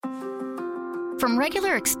From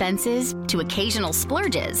regular expenses to occasional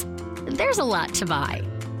splurges, there's a lot to buy.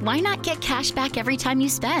 Why not get cash back every time you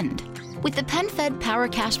spend? With the PenFed Power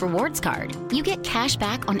Cash Rewards Card, you get cash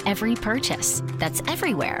back on every purchase. That's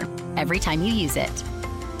everywhere, every time you use it.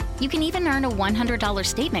 You can even earn a $100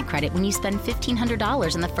 statement credit when you spend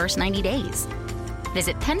 $1,500 in the first 90 days.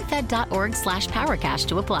 Visit PenFed.org/PowerCash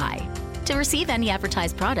to apply. To receive any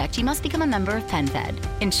advertised product, you must become a member of PenFed,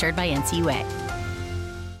 insured by NCUA.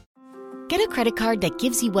 Get a credit card that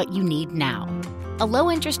gives you what you need now. A low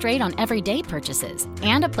interest rate on everyday purchases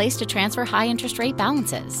and a place to transfer high interest rate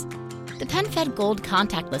balances. The PenFed Gold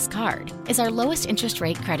Contactless Card is our lowest interest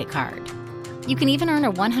rate credit card. You can even earn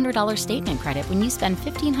a $100 statement credit when you spend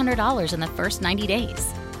 $1,500 in the first 90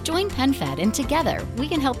 days. Join PenFed and together we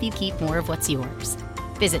can help you keep more of what's yours.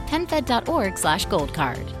 Visit PenFed.org/gold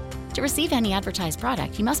card. To receive any advertised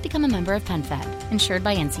product, you must become a member of PenFed, insured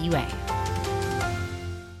by NCUA.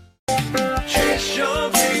 Chase your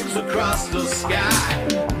dreams across the sky.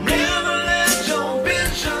 Never let your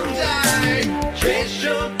vision die. Chase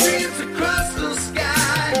your dreams across the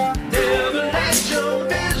sky. Never let your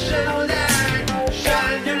vision die.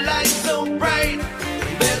 Shine your light so bright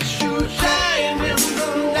that you shine in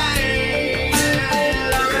the night.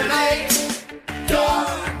 Illuminate,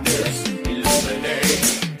 darkness, illuminate.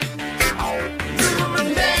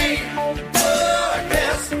 Illuminate,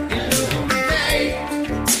 darkness, illuminate.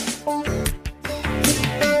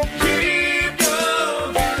 Keep your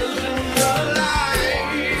vision alive.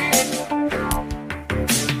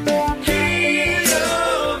 Keep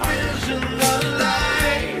your vision alive.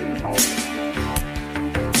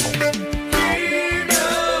 Keep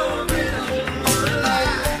your vision alive.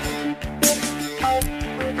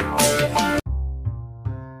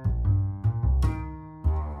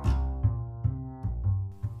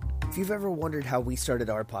 If you've ever wondered how we started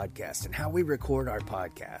our podcast and how we record our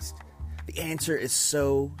podcast, the answer is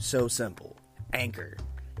so simple. Anchor.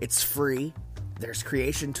 It's free. There's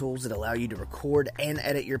creation tools that allow you to record and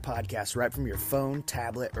edit your podcast right from your phone,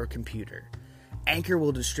 tablet, or computer. Anchor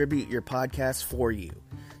will distribute your podcast for you,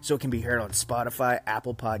 so it can be heard on Spotify,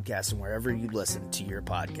 Apple Podcasts, and wherever you listen to your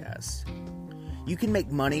podcasts. You can make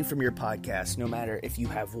money from your podcast no matter if you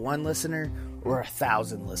have 1 listener or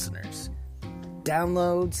 1,000 listeners.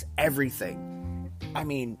 Downloads, everything. I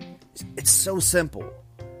mean, it's so simple.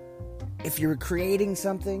 If you're creating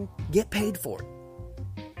something, get paid for it.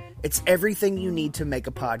 It's everything you need to make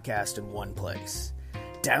a podcast in one place.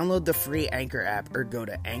 Download the free Anchor app or go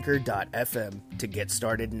to anchor.fm to get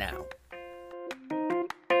started now.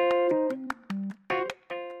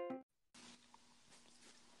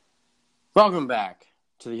 Welcome back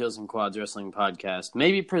to the Heels and Quads Wrestling Podcast.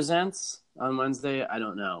 Maybe presents on Wednesday. I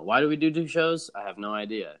don't know. Why do we do 2 shows? I have no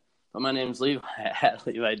idea. But my name's Levi at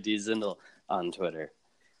Levi D. Zindel on Twitter.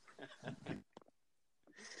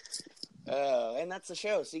 And that's the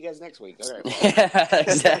show. See you guys next week. All right. Yeah,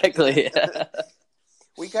 exactly.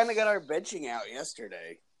 We kind of got our benching out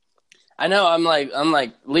yesterday. I know. I'm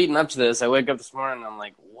like leading up to this. I wake up this morning and I'm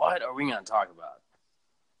like, what are we going to talk about?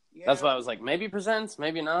 Yeah. That's why I was like, maybe presents,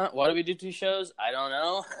 maybe not. Why do we do 2 shows? I don't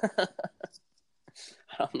know.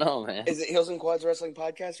 I don't know, man. Is it Heels and Quads Wrestling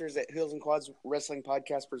Podcast or is it Heels and Quads Wrestling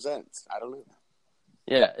Podcast Presents? I don't know.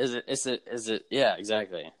 Yeah, is it? Yeah,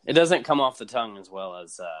 exactly. It doesn't come off the tongue as well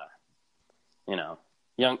as,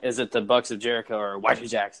 young. Is it the Bucks of Jericho or Whitey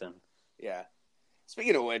Jackson? Yeah.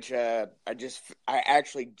 Speaking of which, I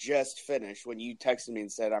actually just finished when you texted me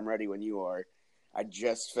and said I'm ready when you are. I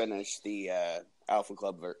just finished the Alpha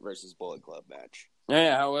Club versus Bullet Club match.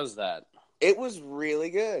 Yeah, how was that? It was really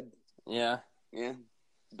good. Yeah. Yeah.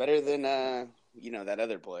 Better than that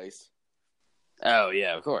other place. Oh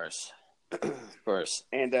yeah, of course. Of course.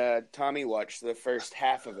 And Tommy watched the first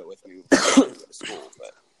half of it with me before I went to school,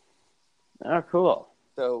 but oh, cool.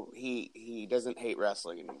 so he doesn't hate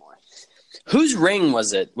wrestling anymore. Whose ring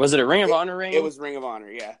was it? Was it a Ring of Honor ring? It was Ring of Honor,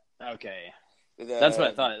 yeah. Okay. That's what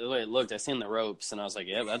I thought. The way it looked, I seen the ropes, and I was like,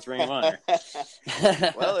 "Yeah, that's Ring of Honor."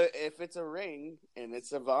 Well, if it's a ring and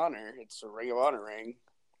it's of honor, it's a Ring of Honor ring.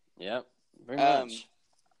 Yep, very much.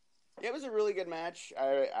 It was a really good match.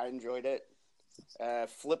 I enjoyed it.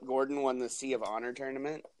 Flip Gordon won the Sea of Honor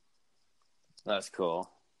tournament. That's cool.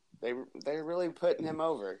 They're really putting him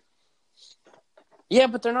over. Yeah,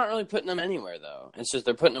 but they're not really putting him anywhere, though. It's just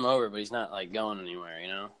they're putting him over, but he's not like going anywhere, you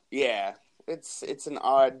know? Yeah, it's an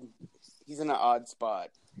odd. He's in an odd spot,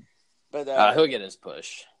 but he'll get his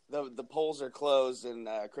push. The polls are closed, and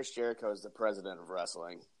Chris Jericho is the president of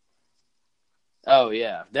wrestling. Oh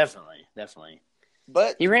yeah, definitely.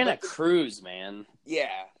 But he ran a cruise, man. Yeah,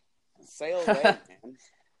 sail away, man.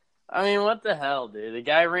 I mean, what the hell, dude? The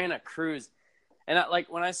guy ran a cruise, and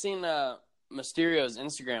when I seen Mysterio's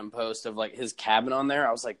Instagram post of like his cabin on there,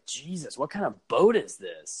 I was like, Jesus, what kind of boat is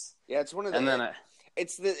this? Yeah, it's one of the. And then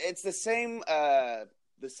it's the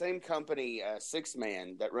same company, Six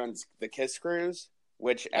Man, that runs the Kiss Cruise,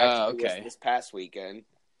 which actually was this past weekend.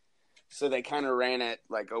 So they kind of ran it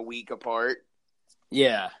like a week apart.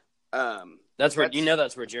 Yeah. That's where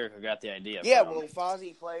Jericho got the idea. Yeah, from. well,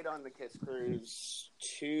 Fozzy played on the Kiss Cruise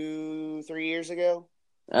 2-3 years ago.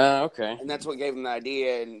 Okay. And that's what gave him the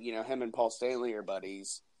idea. And, him and Paul Stanley are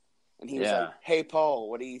buddies. And he was Yeah. like, hey, Paul,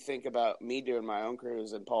 what do you think about me doing my own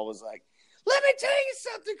cruise? And Paul was like, let me tell you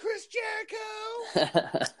something, Chris Jericho.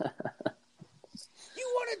 You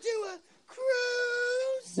want to do a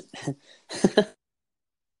cruise?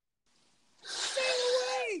 Sail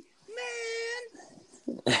away,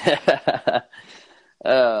 man.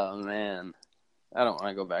 Oh, man. I don't want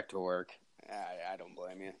to go back to work. I don't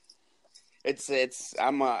blame you.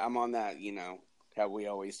 I'm on that, how we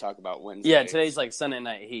always talk about Wednesday. Yeah, today's like Sunday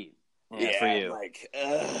Night Heat. Yeah, for you. Like,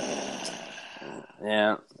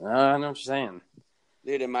 yeah, I know what you're saying.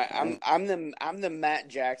 Dude, I'm the Matt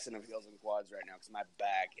Jackson of Heels and Quads right now because my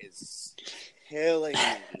back is killing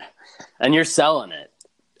me. And you're selling it.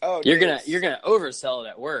 Oh, you're dude, gonna oversell it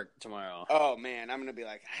at work tomorrow. Oh man, I'm gonna be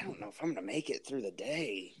like, I don't know if I'm gonna make it through the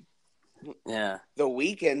day. Yeah, the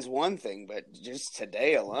weekend's one thing, but just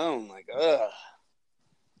today alone, like, ugh.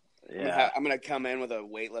 Yeah, I'm gonna come in with a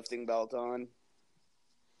weightlifting belt on.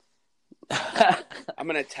 I'm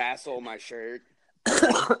gonna tassel my shirt.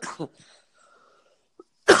 I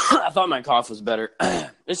thought my cough was better.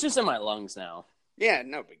 It's just in my lungs now. Yeah,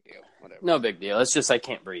 no big deal. Whatever. No big deal. It's just I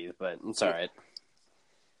can't breathe, but it's all right.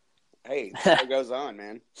 Hey, it goes on,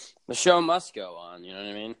 man. The show must go on. You know what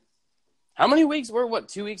I mean? How many weeks? We're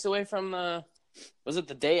 2 weeks away from the. Was it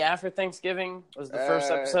the day after Thanksgiving? Was the first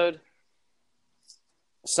episode?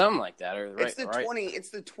 Something like that, or right? It's the 20. It's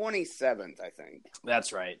the 27th, I think.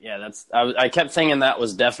 That's right. Yeah, that's. I kept thinking that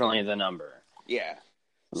was definitely the number. Yeah.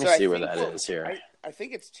 Let me see where that is here. I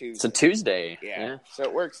think it's Tuesday. It's a Tuesday. Yeah. So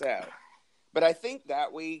it works out. But I think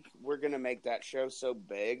that week we're gonna make that show so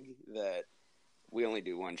big that we only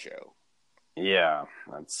do one show. Yeah,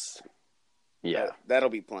 that's. Yeah, that'll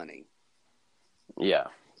be plenty. Yeah.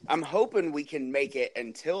 I'm hoping we can make it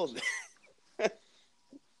until.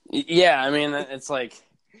 Yeah, I mean, it's like.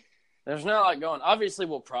 There's not a lot going. Obviously,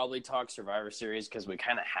 we'll probably talk Survivor Series because we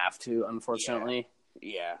kind of have to, unfortunately.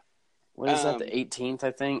 Yeah. What is that, the 18th, I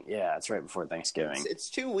think? Yeah, it's right before Thanksgiving. It's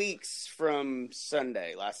 2 weeks from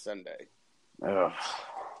last Sunday. Ugh.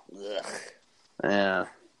 Ugh. Yeah.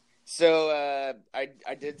 So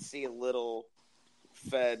I did see a little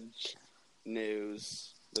Fed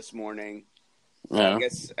news this morning. Yeah.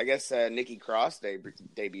 I guess Nikki Cross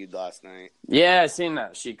debuted last night. Yeah, I seen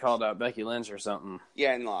that. She called out Becky Lynch or something.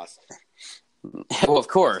 Yeah, and lost. Well, of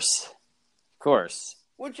course. Of course.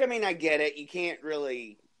 Which, I mean, I get it. You can't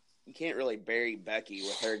really bury Becky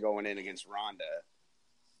with her going in against Ronda.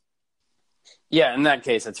 Yeah, in that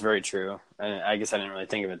case, that's very true. I guess I didn't really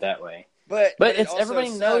think of it that way. But it's also everybody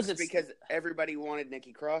knows it's because everybody wanted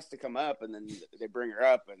Nikki Cross to come up, and then they bring her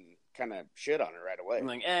up and kind of shit on her right away. I'm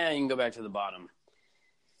like, you can go back to the bottom.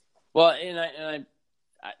 Well, and I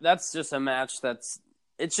that's just a match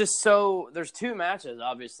it's just so there's 2 matches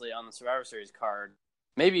obviously on the Survivor Series card,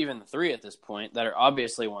 maybe even 3 at this point, that are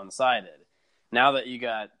obviously one-sided. Now that you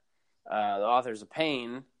got the Authors of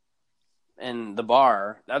Pain and the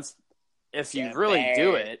Bar, that's if you really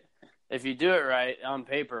do it. If you do it right on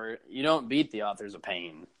paper, you don't beat the Authors of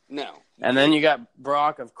Pain. No. And then you got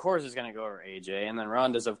Brock, of course, is going to go over AJ, and then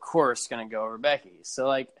Ronda's, of course, going to go over Becky. So,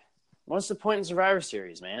 like, what's the point in Survivor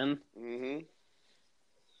Series, man? Mm-hmm.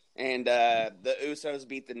 And the Usos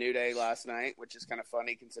beat the New Day last night, which is kind of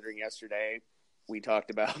funny considering yesterday we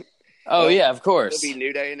talked about. Oh, yeah, of course. It'll be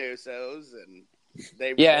New Day and Usos, and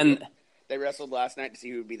they wrestled last night to see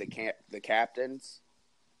who would be the captains.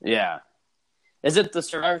 Yeah. Is it the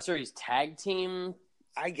Survivor Series tag team?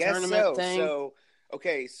 I guess tournament so.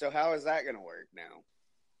 Thing? So how is that going to work now?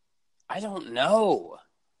 I don't know.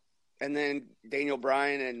 And then Daniel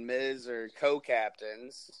Bryan and Miz are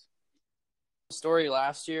co-captains. Story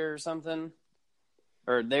last year or something,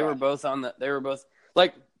 or they were both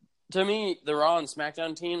like, to me, the Raw and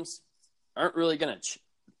SmackDown teams aren't really going to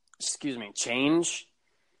change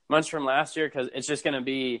much from last year, because it's just going to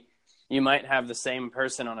be. You might have the same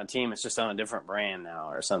person on a team. It's just on a different brand now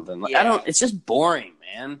or something. Like, yeah. It's just boring,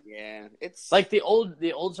 man. Yeah. It's like the old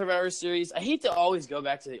Survivor Series. I hate to always go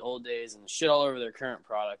back to the old days and shit all over their current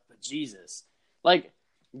product, but Jesus. Like,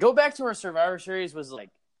 go back to where Survivor Series was like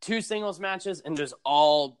 2 singles matches and just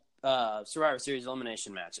all Survivor Series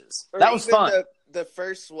elimination matches. Or That was even fun. The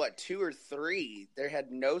first, 2 or 3, there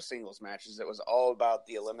had no singles matches. It was all about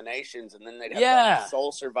the eliminations, and then they'd have Yeah.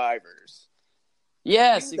 sole survivors.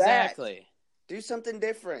 Yes, Do that. exactly. Do something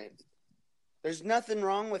different. There's nothing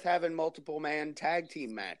wrong with having multiple man tag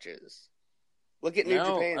team matches. Look at New No,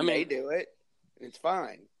 Japan; I mean- they do it. It's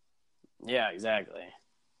fine. Yeah, exactly.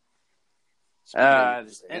 Speaking of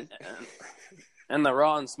New Japan, And the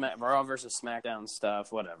Raw versus SmackDown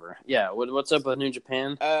stuff, whatever. Yeah, what's up with New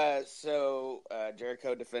Japan? So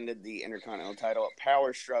Jericho defended the Intercontinental title at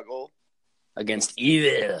Power Struggle. Against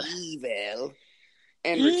Evil. Evil.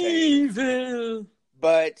 And retained. Evil.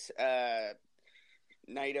 But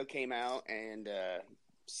Naito came out and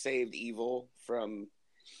saved Evil from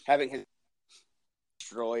having his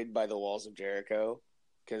destroyed by the walls of Jericho.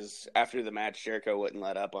 Because after the match, Jericho wouldn't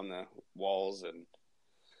let up on the walls. And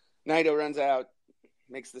Naito runs out,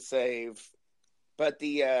 makes the save. But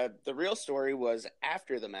the real story was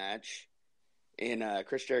after the match in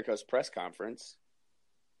Chris Jericho's press conference.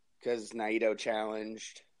 Because Naito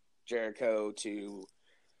challenged Jericho to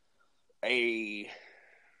a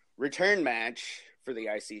return match for the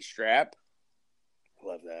IC strap.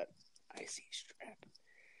 Love that. IC strap.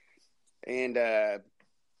 And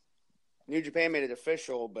New Japan made it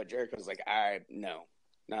official, but Jericho's like, no,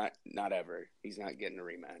 not ever. He's not getting a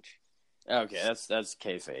rematch. Okay, that's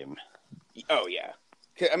kayfabe. Oh, yeah.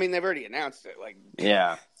 I mean, they've already announced it. Like,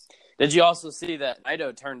 Yeah. Did you also see that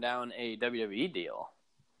Naito turned down a WWE deal?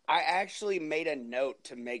 I actually made a note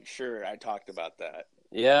to make sure I talked about that.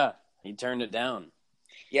 Yeah, he turned it down.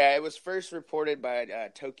 Yeah, it was first reported by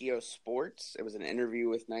Tokyo Sports. It was an interview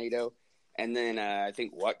with Naito. And then I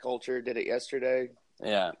think What Culture did it yesterday.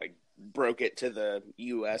 Yeah, Like, broke it to the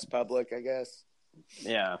U.S. public, I guess.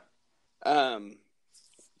 yeah.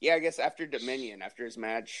 Yeah, I guess after Dominion, after his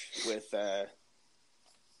match with,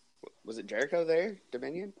 was it Jericho there?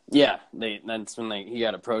 Dominion? Yeah, that's when he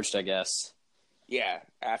got approached, I guess. Yeah,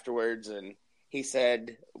 afterwards, and he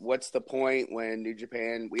said, what's the point when New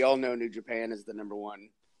Japan, we all know New Japan is the number one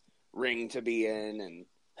ring to be in, and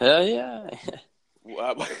Hell yeah.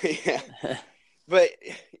 yeah. But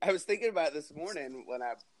I was thinking about it this morning when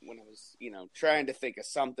I was, trying to think of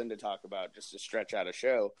something to talk about just to stretch out a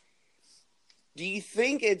show. Do you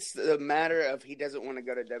think it's the matter of he doesn't want to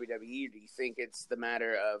go to WWE, or do you think it's the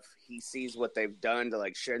matter of he sees what they've done to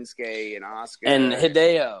like Shinsuke and Asuka And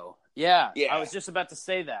Hideo. Yeah, Yeah. I was just about to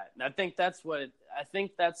say that. I think that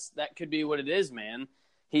could be what it is, man.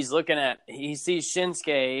 He sees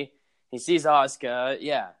Shinsuke, he sees Asuka,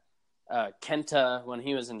 yeah. Kenta when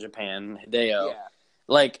he was in Japan, Hideo. Yeah,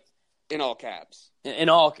 Like in all caps. in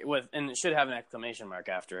all and it should have an exclamation mark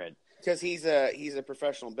after it. Because he's a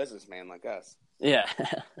professional businessman like us. Yeah.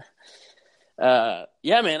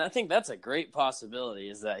 Yeah, man, I think that's a great possibility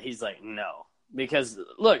is that he's like, no. Because,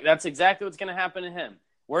 look, that's exactly what's going to happen to him.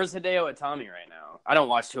 Where's Hideo Itami right now? I don't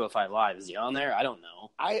watch 205 Live. Is he on there? I don't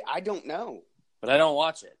know. I don't know. But I don't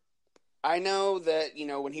watch it. I know that,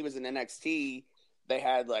 when he was in NXT,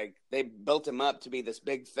 they built him up to be this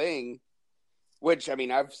big thing, which, I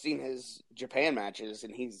mean, I've seen his Japan matches,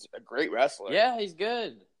 and he's a great wrestler. Yeah, he's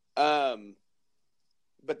good.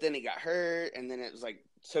 But then he got hurt, and then it was like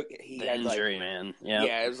he The had injury, man. Yeah.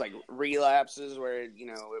 yeah, it was like relapses where it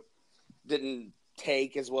didn't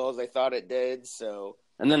take as well as they thought it did. So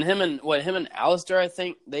And then him and Alistair, I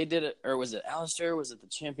think they did it, or was it Alistair? Or was it the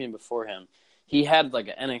champion before him? He had like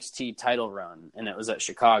an NXT title run, and it was at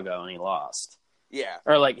Chicago, and he lost. yeah,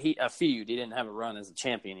 Or like a feud. He didn't have a run as a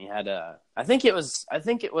champion. He had I think it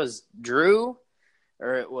was Drew,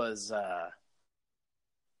 or it was I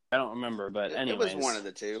don't remember. But anyways, it was one of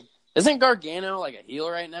the two. Isn't Gargano like a heel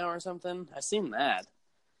right now or something? I seen that.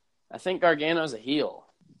 I think Gargano's a heel.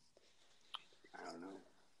 I don't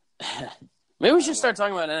know. Maybe we should start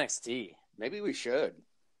talking about NXT. Maybe we should.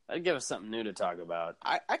 That'd give us something new to talk about.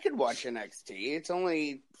 I could watch NXT. It's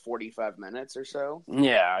only 45 minutes or so.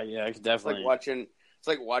 Yeah, I could It's definitely.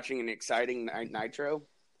 like watching an exciting Nitro.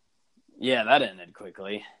 Yeah, that ended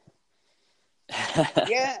quickly.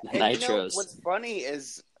 Yeah, The and Nitros. what's funny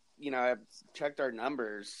is, I checked our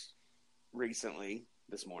numbers recently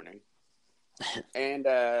this morning, and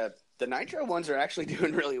the Nitro ones are actually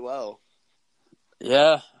doing really well.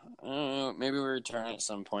 Yeah, I don't know. Maybe we return at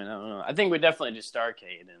some point. I don't know. I think we definitely do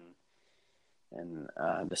Starrcade in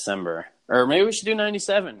December, or maybe we should do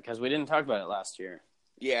 97 because we didn't talk about it last year.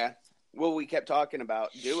 Yeah. Well, we kept talking about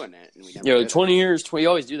doing it, and we never Yo, did it. 20 years. We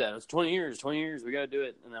always do that. It's 20 years. 20 years. We got to do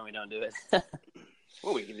it, and then we don't do it.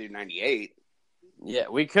 Well, we could do 98. Yeah,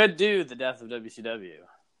 we could do the death of WCW.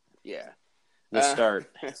 Yeah. The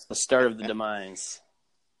start of the demise.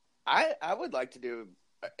 I would like to do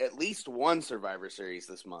at least one Survivor Series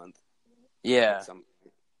this month. Yeah.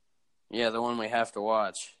 Yeah, the one we have to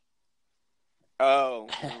watch. Oh.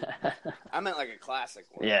 I meant like a classic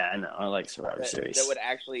one. Yeah, I know. I like Survivor Series. That would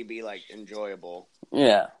actually be, like, enjoyable.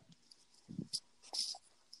 Yeah.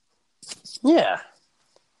 Yeah.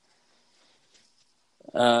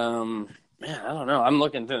 Man, I don't know. I'm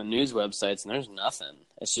looking through the news websites, and there's nothing.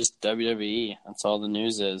 It's just WWE. That's all the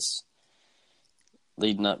news is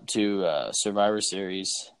leading up to Survivor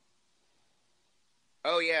Series.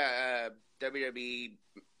 Oh, yeah. WWE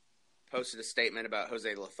posted a statement about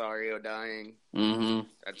Jose Lothario dying. Mm-hmm.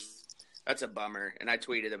 That's a bummer, and I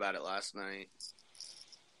tweeted about it last night.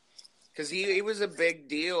 Because he was a big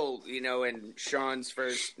deal, you know, in Sean's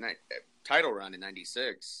first title run in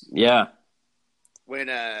 '96. Yeah. When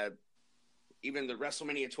even the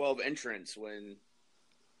WrestleMania 12 entrance, when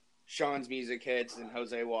Sean's music hits and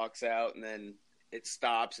Jose walks out, and then it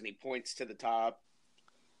stops and he points to the top.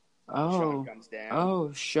 Sean comes down.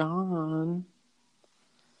 Oh, Sean.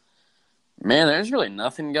 Man, there's really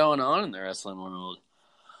nothing going on in the wrestling world.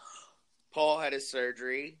 Paul had his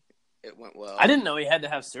surgery. It went well. I didn't know he had to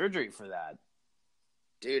have surgery for that.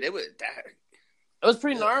 Dude, it was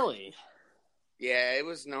pretty gnarly. Yeah, it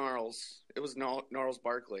was Gnarls. It was Gnarls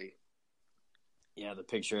Barkley. Yeah, the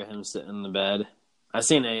picture of him sitting in the bed. I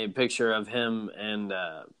seen a picture of him and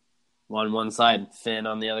on one side, Finn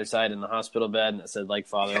on the other side in the hospital bed, and it said, like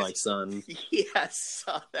father, like son. Yeah, I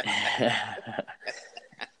saw that.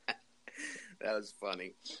 That was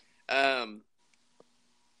funny. I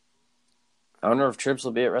wonder if Trips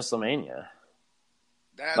will be at WrestleMania.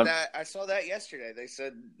 I saw that yesterday. They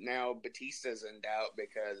said now Batista's in doubt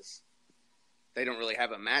because they don't really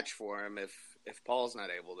have a match for him if Paul's not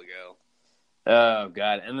able to go. Oh,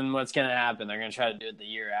 God. And then what's going to happen? They're going to try to do it the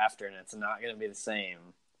year after, and it's not going to be the same.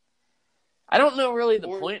 I don't know really the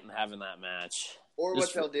point in having that match. Or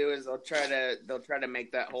what they'll do is they'll try to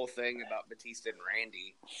make that whole thing about Batista and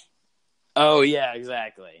Randy. Oh, yeah,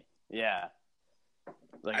 exactly. Yeah.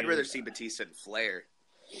 Like, I'd rather see Batista and Flair.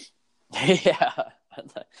 Yeah.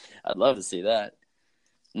 I'd love to see that.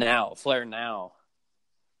 Flair now.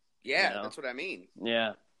 Yeah, you know? That's what I mean.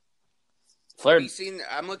 Yeah. Flair. Have you seen?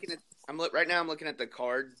 I'm looking at the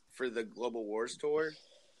card for the Global Wars tour.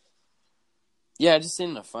 Yeah, I just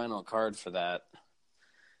seen the final card for that.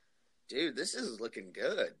 Dude, this is looking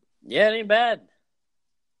good. Yeah, it ain't bad.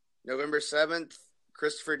 November 7th,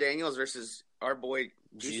 Christopher Daniels versus our boy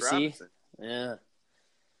Juice Robinson. Yeah.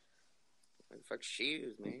 Fuck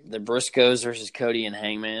shoes, man. The Briscoes versus Cody and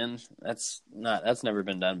Hangman. That's never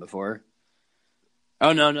been done before.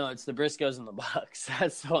 Oh no, it's the Briscoes and the Bucks.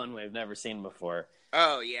 That's the one we've never seen before.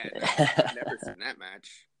 Oh yeah, I've never seen that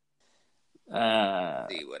match.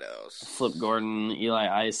 Let's see what else. Flip Gordon,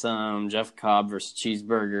 Eli Isom, Jeff Cobb versus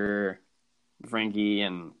Cheeseburger, Frankie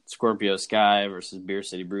and Scorpio Sky versus Beer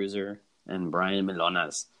City Bruiser, and Brian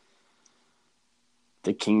Milonas.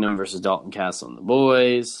 The Kingdom versus Dalton Castle and the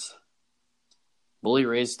Boys. Bully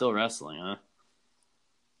Ray's still wrestling, huh?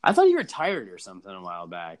 I thought he retired or something a while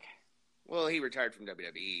back. Well, he retired from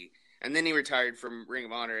WWE, and then he retired from Ring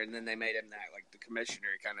of Honor, and then they made him that, like, the commissioner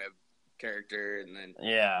kind of character, and then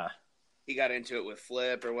he got into it with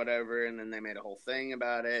Flip or whatever, and then they made a whole thing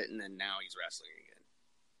about it, and then now he's wrestling again.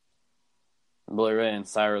 Bully Ray and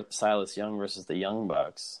Silas Young versus the Young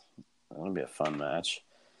Bucks. That'll be a fun match.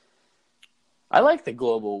 I like the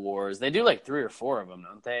Global Wars. They do like 3 or 4 of them,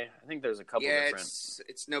 don't they? I think there's a couple different. Yeah,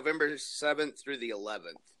 it's November 7th through the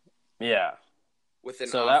 11th. Yeah. With an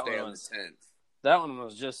off day on the 10th. That one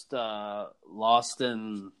was just lost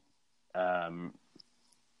in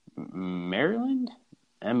Maryland?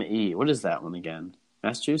 M.E. What is that one again?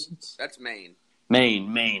 Massachusetts? That's Maine.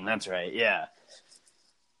 Maine. That's right, yeah.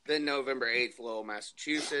 Then November 8th, Lowell,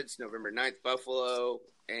 Massachusetts. November 9th, Buffalo.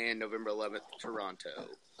 And November 11th, Toronto.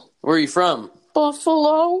 Where are you from?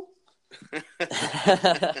 Buffalo?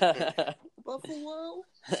 Buffalo?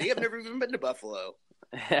 See, I've never even been to Buffalo.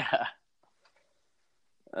 Yeah.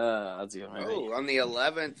 That's a good movie. Oh, on the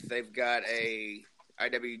 11th, they've got a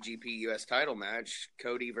IWGP US title match.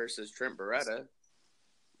 Cody versus Trent Beretta.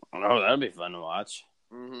 Oh, that'd be fun to watch.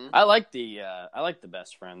 Mm-hmm. I like the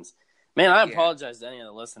Best Friends. Man, I apologize to any of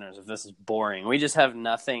the listeners if this is boring. We just have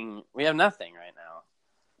nothing. We have nothing right now.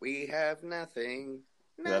 We have nothing.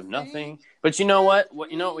 We have nothing. But you know what?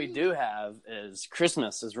 What we do have is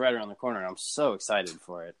Christmas is right around the corner. I'm so excited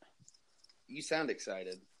for it. You sound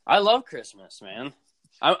excited. I love Christmas, man.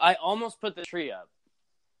 I almost put the tree up.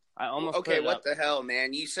 What the hell,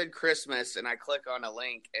 man? You said Christmas, and I click on a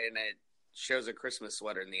link, and it shows a Christmas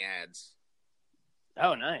sweater in the ads.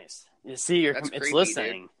 Oh, nice. You see, it's creepy,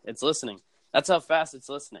 listening. Dude. It's listening. That's how fast it's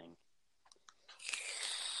listening.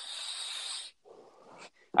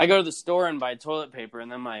 I go to the store and buy toilet paper,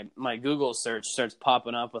 and then my Google search starts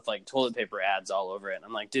popping up with like toilet paper ads all over it. And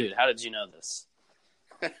I'm like, dude, how did you know this?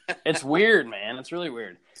 It's weird, man. It's really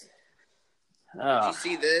weird. Did you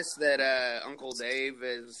see this? That Uncle Dave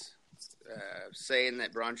is saying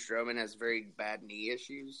that Braun Strowman has very bad knee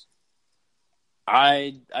issues.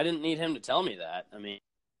 I didn't need him to tell me that. I mean,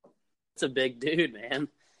 it's a big dude, man.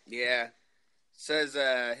 Yeah. Says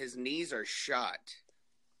his knees are shot.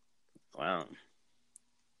 Wow.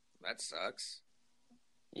 That sucks.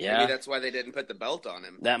 Yeah. Maybe that's why they didn't put the belt on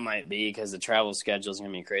him. That might be because the travel schedule is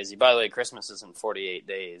going to be crazy. By the way, Christmas is in 48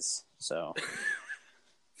 days, so.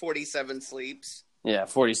 47 sleeps. Yeah,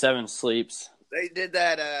 47 sleeps. They did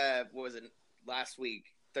that, what was it, last week,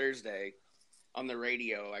 Thursday, on the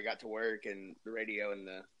radio. I got to work, and the radio in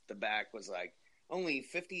the back was like, only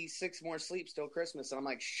 56 more sleeps till Christmas. And I'm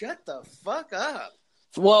like, shut the fuck up.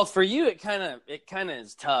 Well, for you, it kind of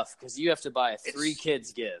is tough because you have to buy three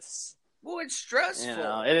kids gifts. Well, it's stressful. You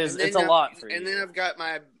know, it is. It's a lot for you. And then I've got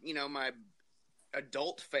my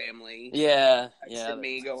adult family. Yeah,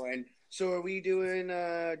 Me going, so are we doing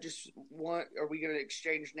are we going to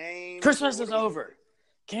exchange names? Christmas is over.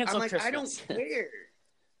 Cancel I'm like, Christmas. I don't care.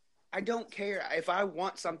 I don't care. If I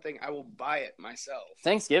want something, I will buy it myself.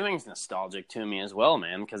 Thanksgiving's nostalgic to me as well,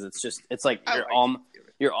 man, because it's like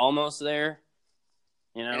you're almost there,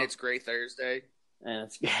 you know. And it's Gray Thursday. And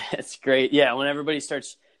it's great. Yeah, when everybody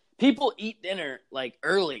starts, people eat dinner like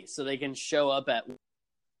early so they can show up at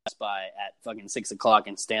Best Buy at fucking 6 o'clock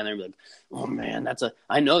and stand there and be like, oh man,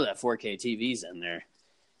 I know that 4K TV's in there.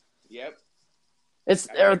 Yep.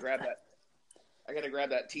 I gotta grab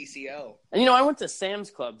that TCL. And I went to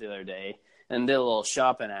Sam's Club the other day and did a little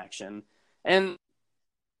shopping action, and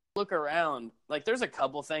look around, like there's a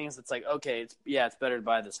couple things that's like, okay, it's better to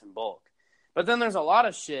buy this in bulk. But then there's a lot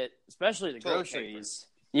of shit, especially the groceries.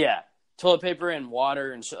 Yeah, toilet paper and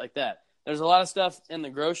water and shit like that. There's a lot of stuff in the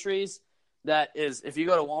groceries that is, if you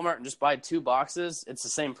go to Walmart and just buy 2 boxes, it's the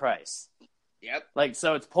same price. Yep. Like,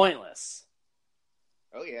 so it's pointless.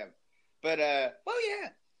 Oh, yeah. But, yeah.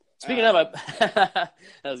 Speaking of, that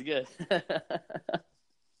was good.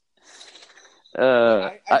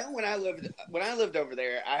 I know when I lived over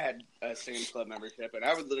there, I had a Sam's Club membership, and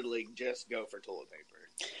I would literally just go for toilet paper.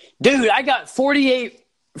 Dude, I got 48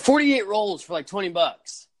 rolls for like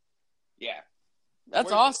 $20. Yeah,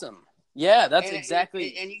 that's awesome. Yeah, that's and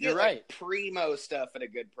exactly. And you you're get right. Like primo stuff at a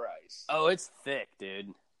good price. Oh, it's thick,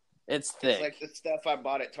 dude. It's thick. It's like the stuff I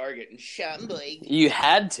bought at Target and Chambly. You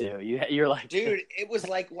had to. You're like, dude, it was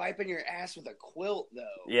like wiping your ass with a quilt, though.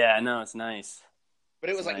 Yeah, no, it's nice. But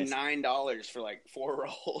it was like $9 for like 4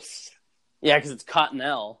 rolls. Yeah, because it's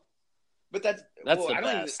Cottonelle. But that's the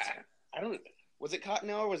best. I don't. Was it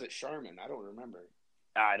Cottonelle or was it Charmin? I don't remember.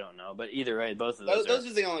 I don't know, but either way, both of those. Those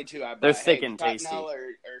are the only two I buy. They're thick and tasty. Cottonelle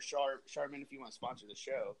or Charmin, if you want to sponsor the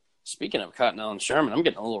show. Speaking of Cottonelle and Charmin, I'm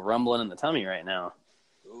getting a little rumbling in the tummy right now.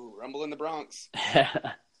 Ooh, rumble in the Bronx.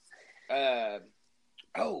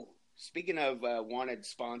 Speaking of wanted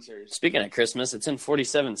sponsors. Speaking of Christmas, it's in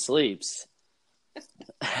 47 sleeps.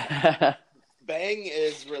 Bang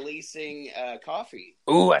is releasing coffee.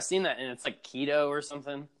 Ooh, I seen that, and it's like keto or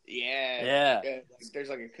something. Yeah. There's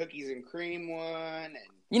like a cookies and cream one.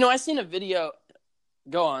 And I seen a video.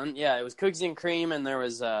 Go on. Yeah, it was cookies and cream, and there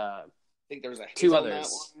was I think there was a 2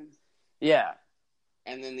 others. One. Yeah.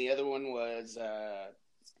 And then the other one was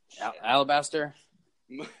Alabaster.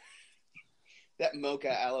 That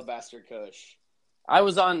mocha alabaster kush. I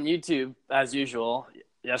was on YouTube as usual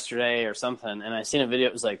yesterday or something, and I seen a video.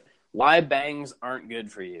 It was like, why bangs aren't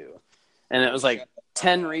good for you, and it was like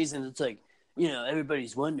 10 reasons. It's like,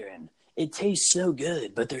 everybody's wondering, it tastes so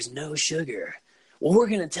good, but there's no sugar. Well, we're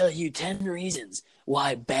gonna tell you 10 reasons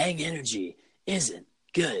why Bang Energy isn't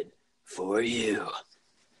good for you.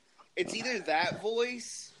 It's either that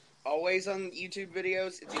voice always on YouTube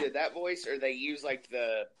videos. It's either that voice or they use like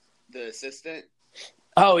the assistant.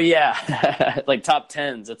 Oh yeah, like top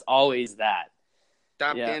 10s. It's always that.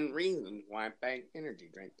 Top 10 reasons why Bang Energy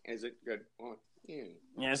drink is it good for you.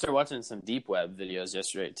 Yeah, I started watching some deep web videos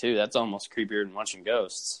yesterday too. That's almost creepier than watching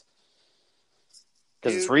ghosts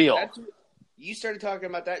because it's real. You started talking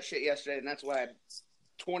about that shit yesterday, and that's why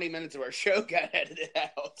 20 minutes of our show got edited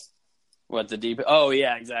out. What, the deep? Oh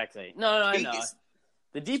yeah, exactly. No, I know.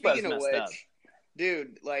 The deep web's messed up.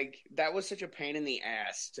 Dude, like, that was such a pain in the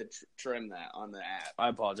ass to trim that on the app. I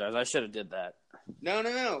apologize. I should have did that. No.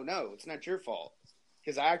 It's not your fault.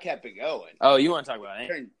 Because I kept it going. Oh, you want to talk about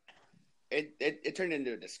Anchor? It turned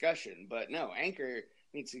into a discussion. But no, Anchor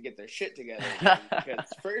needs to get their shit together. Because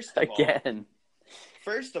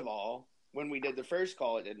first of all, when we did the first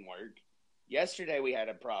call, it didn't work. Yesterday we had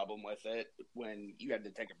a problem with it when you had to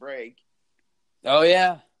take a break. Oh,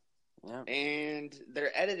 yeah. Yeah. And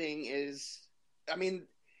their editing is, I mean,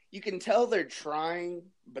 you can tell they're trying,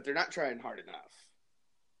 but they're not trying hard enough.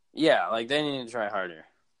 Yeah, like they need to try harder.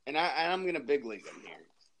 And I'm going to big league them here.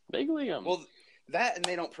 Big league 'em. Well, that and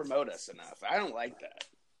they don't promote us enough. I don't like that.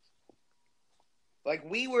 Like,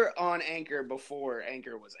 we were on Anchor before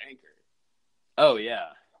Anchor was Anchor. Oh, yeah.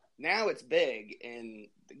 Now it's big and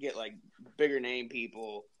get, like, bigger name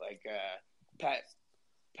people like Pat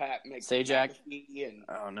Sajak? McAfee and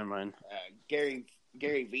Oh, never mind. Gary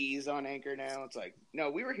V's on Anchor now. It's like,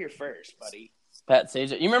 no, we were here first, buddy. Pat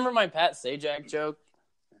Sajak. You remember my Pat Sajak joke?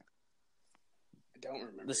 I don't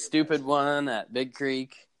remember. The stupid one at Big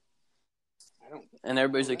Creek. I don't. And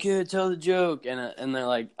everybody's like, yeah, tell the joke. And they're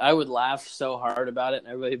like, I would laugh so hard about it, and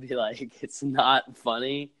everybody would be like, it's not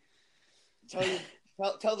funny. Tell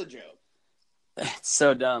the joke. It's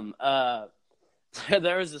so dumb.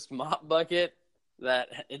 There was this mop bucket that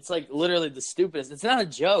it's like literally the stupidest. It's not a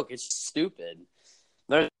joke. It's just stupid.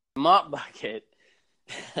 There's a mop bucket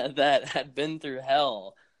that had been through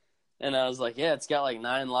hell. And I was like, yeah, it's got like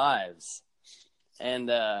 9 lives.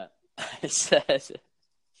 And I said,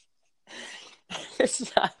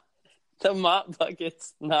 it's not, the mop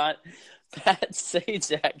bucket's not Pat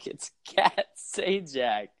Sajak. It's Cat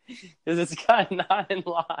Sajak. Because it's got 9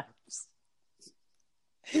 lives.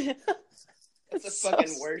 That's the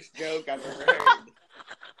fucking worst joke I've ever heard.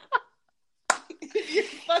 You're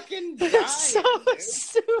fucking dying, It's so dude.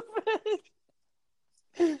 stupid.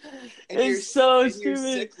 And It's so your stupid.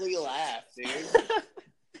 sickly laugh, dude.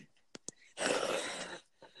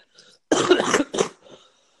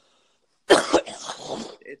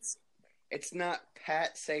 It's not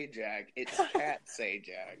Pat Sajak. It's Cat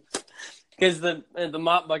Sajak. Because the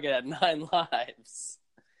mop bucket had 9 lives.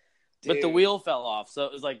 But the Dude. wheel fell off. So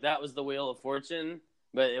it was like that was the wheel of fortune.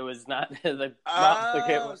 But it was not the mop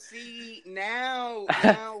bucket. Oh, see, now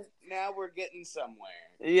we're getting somewhere.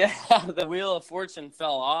 Yeah, the wheel of fortune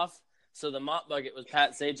fell off. So the mop bucket was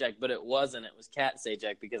Pat Sajak, but it wasn't. It was Cat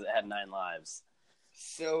Sajak because it had 9 lives.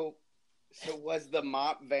 So was the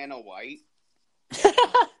mop Vanna White?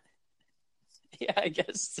 Yeah, I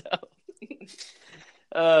guess so.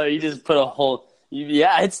 You just put a whole...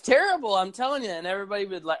 Yeah, it's terrible. I'm telling you. And everybody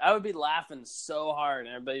would I would be laughing so hard.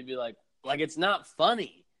 And everybody would be like, it's not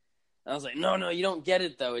funny. And I was like, no, you don't get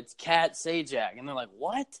it, though. It's Cat Sajak. And they're like,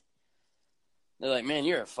 what? They're like, man,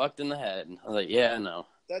 you're fucked in the head. I was like, yeah, I know.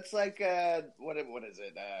 That's like, what is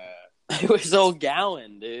it? It was old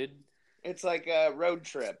Gowan, dude. It's like a Road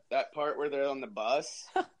Trip. That part where they're on the bus.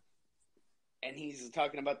 And he's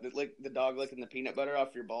talking about the dog licking the peanut butter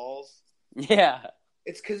off your balls. Yeah.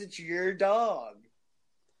 It's because it's your dog.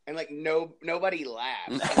 And, like, nobody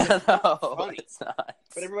laughs. No, funny. it's not.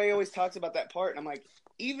 But everybody always talks about that part. And I'm like,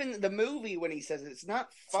 even the movie, when he says it's not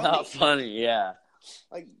It's funny. not funny, yeah.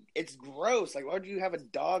 Like, it's gross. Like, why would you have a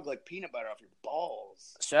dog like peanut butter off your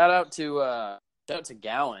balls? Shout out to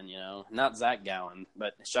Gowan, not Zach Gowan,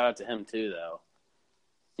 but shout out to him too, though.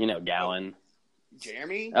 Gowan.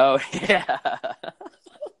 Jeremy? Oh yeah.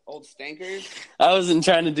 Old stinkers? I wasn't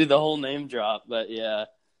trying to do the whole name drop, but yeah.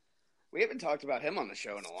 We haven't talked about him on the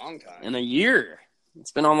show in a long time. In a year,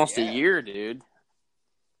 it's been almost a Yeah. year, dude.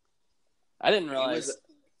 I didn't realize.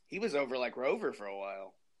 He was over like Rover for a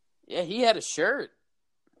while. Yeah, he had a shirt.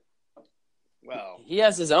 Well, He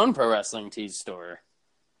has his own pro wrestling tees store.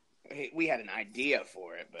 we had an idea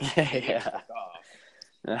for it, but Yeah. it took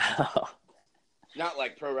off. Not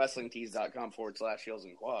like prowrestlingtees.com/heels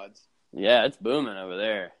and quads. Yeah, it's booming over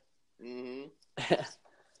there. Mm-hmm.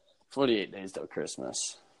 48 days till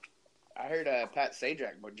Christmas. I heard Pat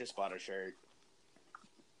Sajak just bought a shirt.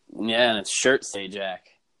 Yeah, and it's Shirt Sajak.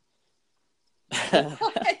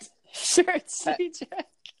 What? Shirt Sajak?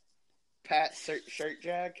 Pat Shirt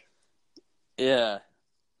Jack? Yeah.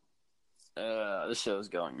 This show's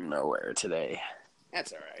going nowhere today.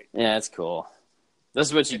 That's all right. Yeah, it's cool. This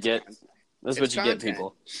is what you get. This is what it's you get, content.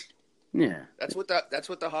 people. Yeah. That's what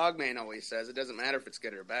the Hogman always says. It doesn't matter if it's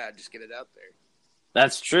good or bad. Just get it out there.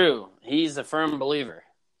 That's true. He's a firm believer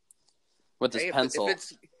with his Hey, pencil.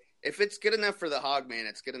 If it's good enough for the Hogman,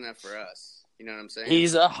 it's good enough for us. You know what I'm saying?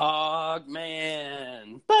 He's a hog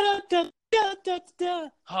man. Ba-da-da-da-da-da.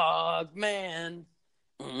 Hog man.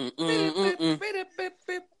 Mm-mm-mm-mm.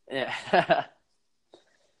 Yeah.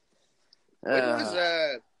 When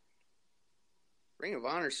was Ring of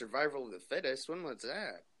Honor Survival of the Fittest? When was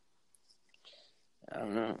that? I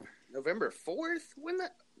don't know. November 4th?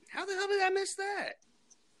 How the hell did I miss that?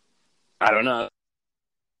 I don't know.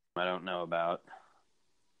 I don't know about.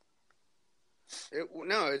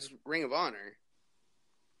 No, it's Ring of Honor.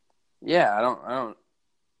 Yeah,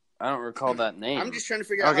 I don't recall that name. I'm just trying to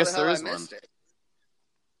figure out how the hell I missed it.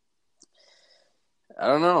 I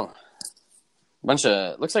don't know.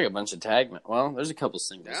 Looks like a bunch of tag. Well, there's a couple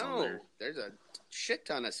singles on there. No, there's a shit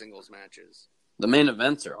ton of singles matches. The main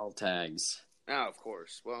events are all tags. Oh, of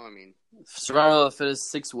course. Well, I mean, Survival of the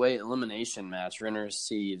Fittest 6-way elimination match. Winner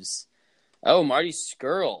receives. Oh, Marty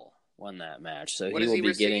Scurll won that match, so he will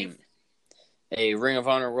be getting a Ring of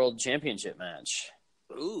Honor World Championship match.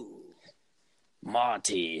 Ooh,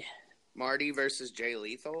 Marty versus Jay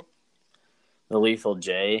Lethal. The Lethal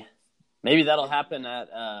J. Maybe that'll happen at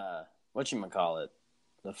whatchamacallit,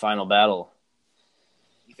 the final battle.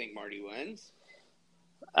 You think Marty wins?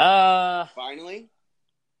 Finally?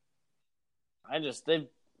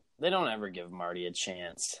 They don't ever give Marty a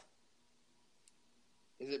chance.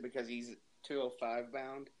 Is it because he's 205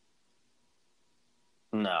 bound?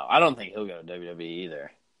 No, I don't think he'll go to WWE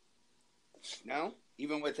either. No?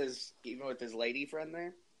 Even with his lady friend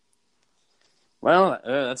there? Well,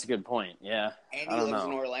 that's a good point. Yeah. And he lives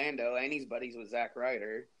in Orlando, and he's buddies with Zack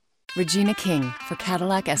Ryder. Regina King for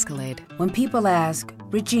Cadillac Escalade. When people ask,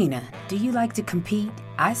 Regina, do you like to compete?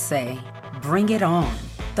 I say, bring it on.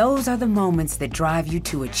 Those are the moments that drive you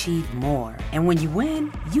to achieve more. And when you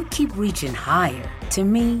win, you keep reaching higher. To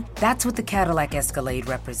me, that's what the Cadillac Escalade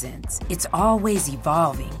represents. It's always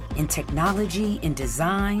evolving in technology, in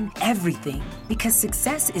design, everything. Because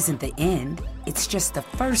success isn't the end, it's just the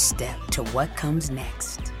first step to what comes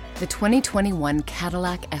next. The 2021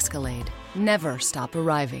 Cadillac Escalade. Never stop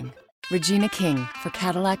arriving. Regina King for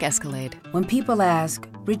Cadillac Escalade. When people ask,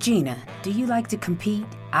 Regina, do you like to compete?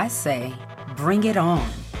 I say, bring it on.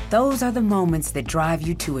 Those are the moments that drive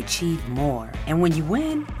you to achieve more. And when you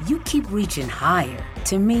win, you keep reaching higher.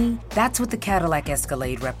 To me, that's what the Cadillac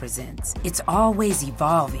Escalade represents. It's always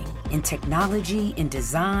evolving in technology, in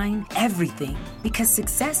design, everything. Because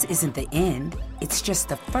success isn't the end, it's just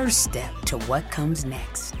the first step to what comes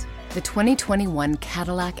next. The 2021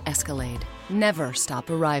 Cadillac Escalade. Never stop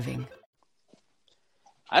arriving.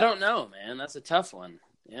 I don't know, man. That's a tough one.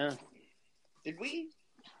 Yeah. Did we?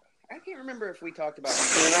 I can't remember if we talked about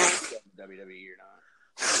WWE or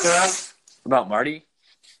not. About Marty?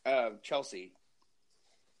 Chelsea.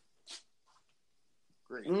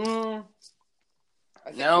 Great. No,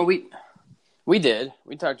 we did.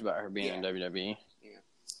 We talked about her being in WWE. Yeah.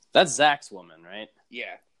 That's Zach's woman, right?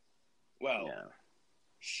 Yeah. Well, yeah.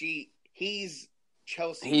 He's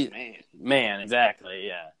Chelsea's man. Man, exactly,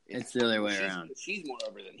 yeah. It's the other way around. She's more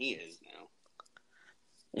over than he is now.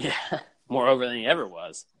 Yeah, more over than he ever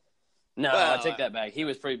was. No, I take that back. He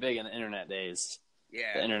was pretty big in the internet days.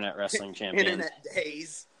 Yeah. The internet wrestling champion. Internet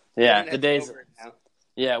days. Yeah, the days.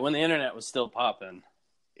 Yeah, when the internet was still popping.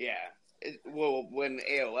 Yeah. When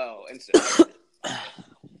AOL instant.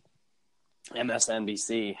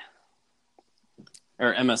 MSNBC.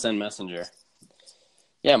 Or MSN Messenger.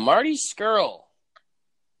 Yeah, Marty Scurll.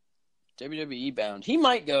 WWE bound. He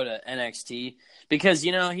might go to NXT because,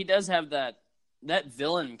 he does have that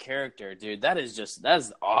villain character, dude. That is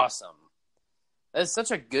awesome. That's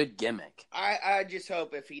such a good gimmick. I just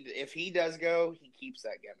hope if he does go, he keeps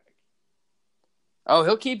that gimmick. Oh,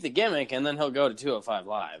 he'll keep the gimmick and then he'll go to 205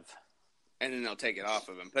 Live. And then they'll take it off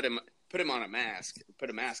of him. Put him on a mask.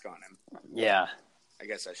 Put a mask on him. Yeah. I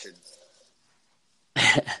guess I should.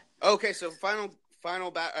 Okay, so final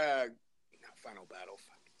battle.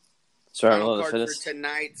 Survival of the card Fittest. for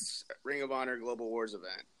tonight's Ring of Honor Global Wars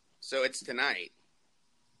event. So it's tonight.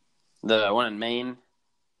 The one in Maine?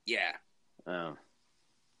 Yeah. Oh.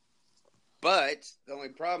 But the only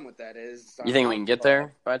problem with that is... You think we can get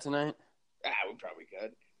there by tonight? We probably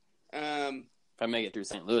could. If I make it through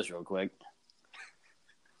St. Louis real quick.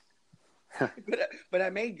 but I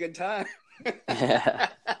made good time. Yeah.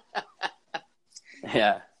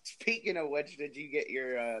 Yeah. Speaking of which, did you get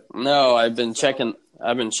your? No, I've been checking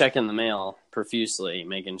the mail profusely,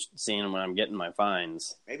 seeing when I'm getting my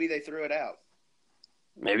fines. Maybe they threw it out.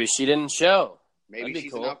 Maybe she didn't show. Maybe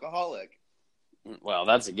she's an alcoholic. Well,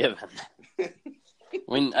 that's a given.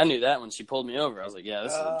 I knew that when she pulled me over. I was like, "Yeah,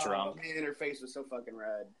 this is a drunk." Man, her face was so fucking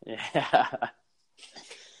red. Yeah.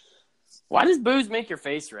 Why does booze make your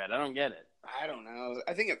face red? I don't get it. I don't know.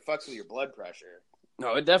 I think it fucks with your blood pressure.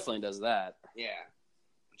 No, it definitely does that. Yeah.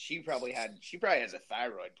 She probably has a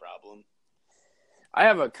thyroid problem. I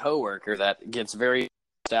have a coworker that gets very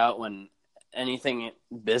out when anything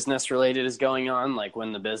business related is going on. Like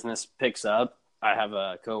when the business picks up, I have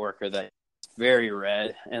a coworker that's very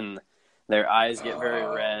red and their eyes get very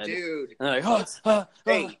red. Dude. And they're like,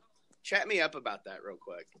 Hey, chat me up about that real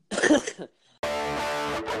quick.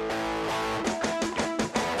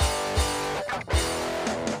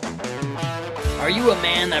 Are you a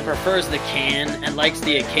man that prefers the can and likes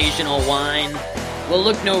the occasional wine? Well,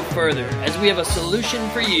 look no further, as we have a solution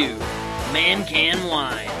for you. Man Can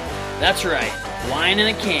Wine. That's right, wine in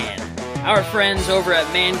a can. Our friends over at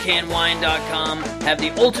mancanwine.com have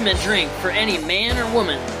the ultimate drink for any man or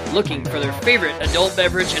woman looking for their favorite adult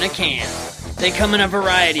beverage in a can. They come in a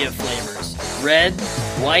variety of flavors: red,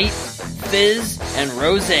 white, fizz, and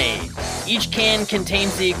rosé. Each can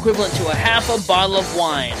contains the equivalent to a half a bottle of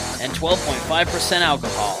wine and 12.5%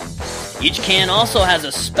 alcohol. Each can also has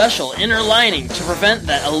a special inner lining to prevent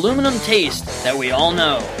that aluminum taste that we all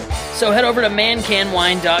know. So head over to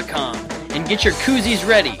mancanwine.com and get your koozies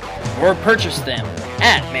ready, or purchase them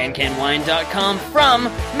at mancanwine.com from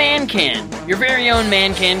ManCan, your very own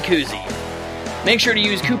ManCan koozie. Make sure to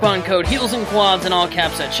use coupon code Heels and Quads in all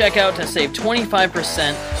caps at checkout to save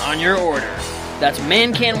 25% on your order. That's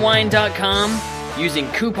mancanwine.com, using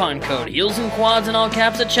coupon code Heels and Quads in all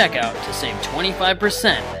caps at checkout to save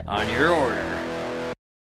 25% on your order.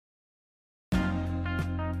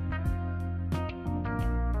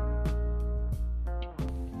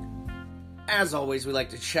 As always, we like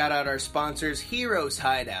to shout out our sponsors, Heroes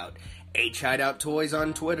Hideout, Hideout Toys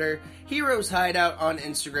on Twitter, Heroes Hideout on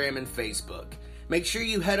Instagram and Facebook. Make sure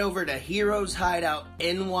you head over to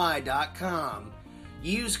heroeshideoutny.com.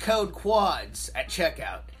 Use code QUADS at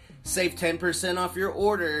checkout. Save 10% off your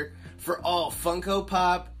order for all Funko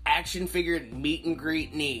Pop, action figure, meet and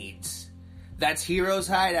greet needs. That's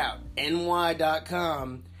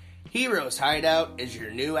heroeshideoutny.com. Heroes Hideout is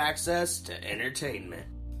your new access to entertainment.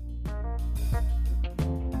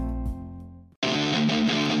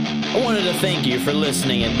 I wanted to thank you for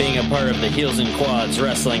listening and being a part of the Heels and Quads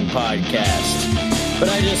Wrestling Podcast. But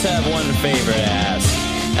I just have one favor to ask,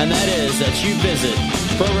 and that is that you visit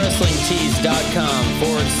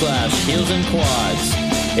ProWrestlingTees.com/Heels and Quads.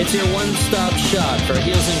 It's your one-stop shop for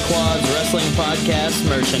Heels and Quads Wrestling Podcast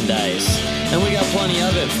merchandise. And we got plenty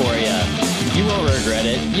of it for you. You won't regret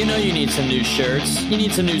it. You know you need some new shirts. You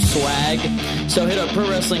need some new swag. So hit up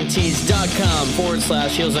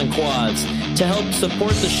ProWrestlingTees.com/Heels and Quads to help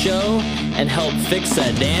support the show and help fix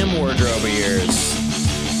that damn wardrobe of yours.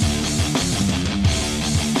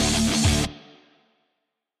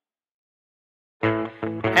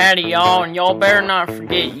 Howdy, y'all, and y'all better not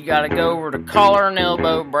forget you gotta go over to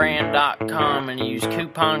collarandelbowbrand.com and use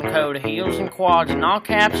coupon code Heels and Quads in all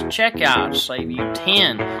caps at checkout to save you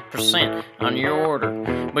 10% on your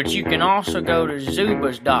order. But you can also go to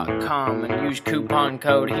zubas.com and use coupon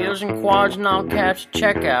code Heels and Quads in all caps at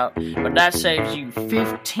checkout, but that saves you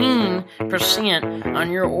 15%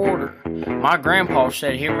 on your order. My grandpa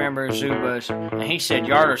said he remembers Zubas, and he said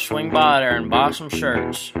you ought to swing by there and buy some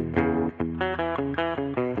shirts.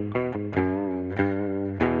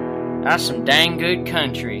 That's some dang good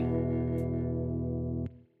country.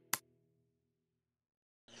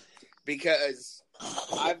 Because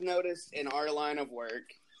I've noticed in our line of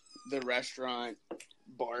work, the restaurant,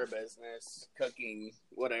 bar business, cooking,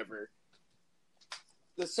 whatever,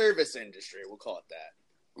 the service industry, we'll call it that.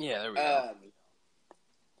 Yeah, there we go.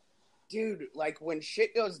 Dude, like when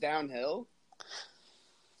shit goes downhill,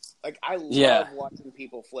 like I love watching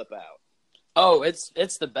people flip out. Oh, it's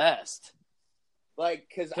the best.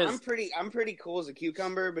 Like, cause I'm pretty cool as a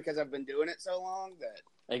cucumber because I've been doing it so long that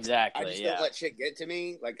exactly. I just don't let shit get to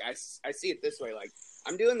me. Like I see it this way. Like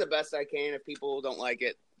I'm doing the best I can. If people don't like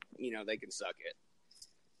it, you know, they can suck it.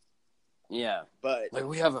 Yeah, but like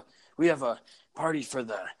we have a party for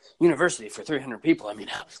the university for 300 people. I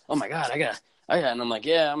mean, oh my god, I got, and I'm like,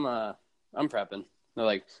 yeah, I'm prepping. They're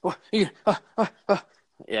like, oh, yeah,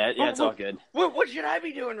 it's all good. What should I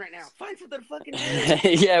be doing right now? Find something to fucking do.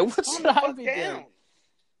 Yeah, what should I be doing?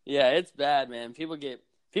 Yeah, it's bad, man. People get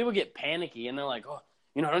panicky, and they're like, oh,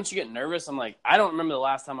 you know, don't you get nervous? I'm like, I don't remember the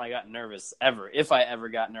last time I got nervous ever, if I ever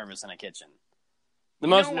got nervous in a kitchen. The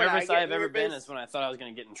most nervous I've ever been is when I thought I was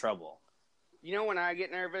going to get in trouble. You know when I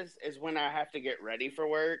get nervous is when I have to get ready for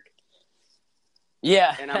work.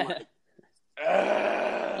 Yeah. And I'm like,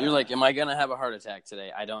 you're like, am I going to have a heart attack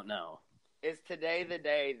today? I don't know. Is today the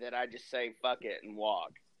day that I just say fuck it and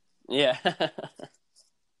walk? Yeah.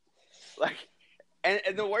 Like, and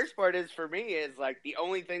the worst part is for me is like the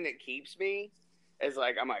only thing that keeps me is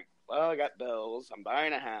like I'm like, well, I got bills, I'm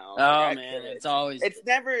buying a house. Oh man, it's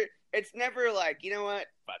never like, you know what?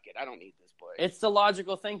 Fuck it, I don't need this place. It's the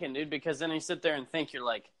logical thinking, dude, because then you sit there and think, you're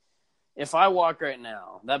like, if I walk right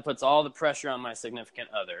now, that puts all the pressure on my significant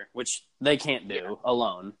other, which they can't do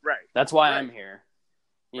alone. Right. That's why I'm here.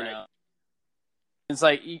 You know. It's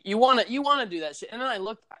like you want to do that shit, and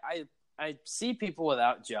then I see people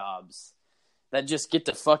without jobs that just get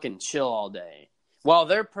to fucking chill all day while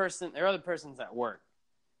their other person's at work,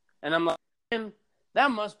 and I'm like,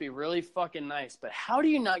 that must be really fucking nice. But how do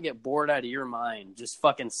you not get bored out of your mind just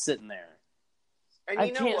fucking sitting there? And I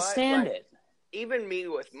you know can't what? stand Like, it. Even me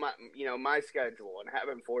with my schedule and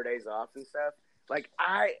having 4 days off and stuff. Like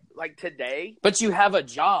today. But you have a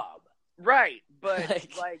job. Right. But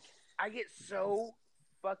Like- I get so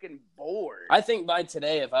fucking bored. I think by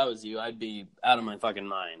today, if I was you, I'd be out of my fucking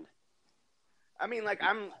mind. I mean, like,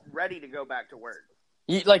 I'm ready to go back to work.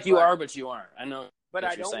 You But- are, but you aren't. I know. But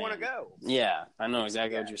what I you're don't want to saying. go. Yeah, I know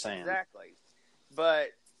exactly what Yeah, you're saying. Exactly. But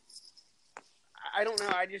I don't know.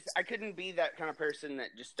 I couldn't be that kind of person that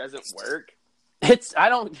just doesn't work. I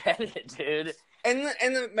don't get it, dude. And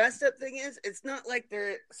the messed up thing is, it's not like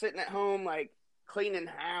they're sitting at home like cleaning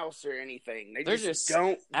house or anything. They're just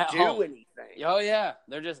don't at do home. anything. Oh yeah,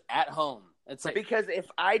 they're just at home. It's like Because if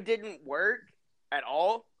I didn't work at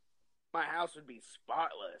all, my house would be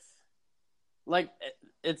spotless.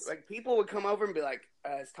 it's Like people would come over and be like,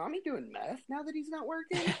 "Is Tommy doing meth now that he's not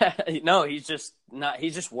working?" no, he's just not.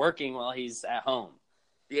 He's just working while he's at home.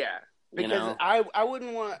 Yeah, You because know? I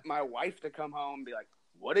wouldn't want my wife to come home and be like,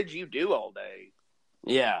 "What did you do all day?"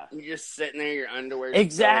 Yeah, You're just sitting there, your underwear's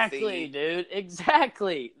exactly, filthy. dude.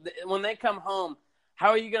 Exactly. When they come home, how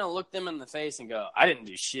are you gonna look them in the face and go, "I didn't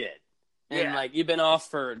do shit"? And Yeah. like you've been off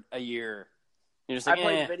for a year. You're just I like,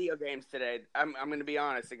 played video games today. I'm going to be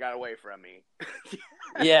honest, it got away from me.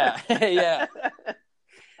 yeah, yeah.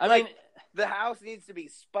 I mean, The house needs to be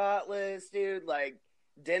spotless, dude. Like,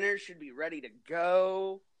 dinner should be ready to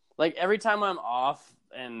go. like every time I'm off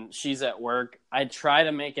and she's at work, I try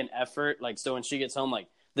to make an effort. Like, so when she gets home, like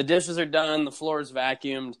the dishes are done, the floor's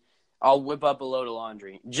vacuumed, I'll whip up a load of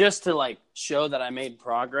laundry just to like show that I made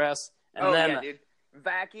progress. And then, yeah, dude.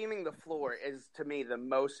 Vacuuming the floor is, to me, the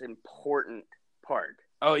most important part.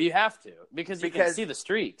 oh, you have to because you can Because- see the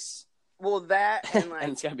streaks Well, that and like,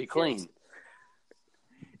 and it's gotta be clean.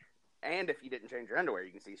 and if you didn't change your underwear,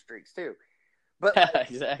 you can see streaks too. But like,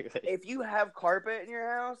 Exactly. if you have carpet in your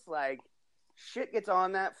house, like, shit gets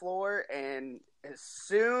on that floor, and as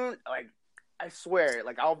soon, like, I swear,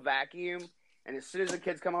 like, I'll vacuum, and as soon as the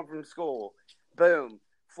kids come home from school, boom,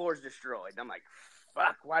 floor's destroyed. I'm like,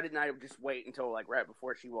 fuck, why didn't I just wait until, like, right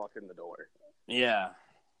before she walked in the door? Yeah.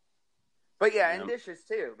 But yeah, and Yeah. dishes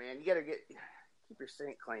too, man. You gotta keep your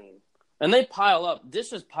sink clean. And they pile up.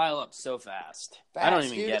 Dishes pile up so fast. I don't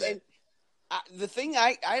even dude. get it. And the thing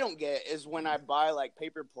I don't get is when I buy, like,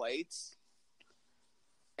 paper plates,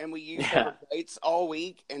 and we use paper plates all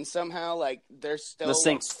week, and somehow, like, they're still The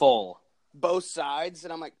sink's full. both sides,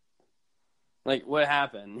 and I'm like, Like, what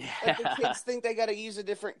happened? like, the kids think they got to use a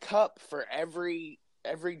different cup for every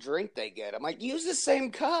drink they get. I'm like, use the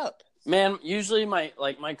same cup. Man, usually my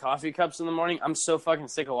coffee cups in the morning, I'm so fucking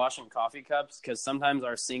sick of washing coffee cups because sometimes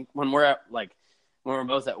our sink, when we're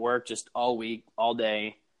both at work just all week, all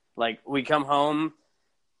day, like we come home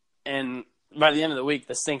and by the end of the week,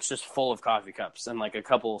 the sink's just full of coffee cups and like a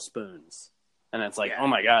couple of spoons. And it's like, Yeah. oh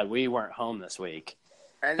my God, we weren't home this week.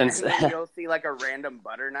 And And then you'll see, like, a random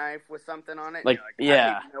butter knife with something on it. Like, and you're like, I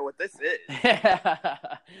yeah. don't even know what this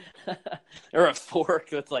is. Or a fork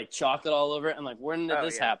with like chocolate all over it. And like, when did Oh,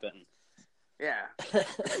 this yeah. happen? Yeah.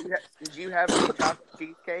 Did you have some chocolate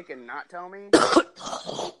cheesecake and not tell me?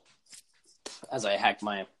 As I hack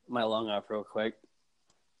my lung up real quick.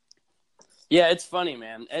 Yeah, it's funny,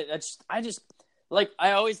 man.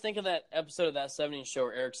 I always think of that episode of That 70s Show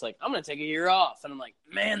where Eric's like, I'm going to take a year off. And I'm like,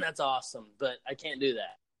 man, that's awesome. But I can't do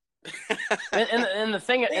that. and the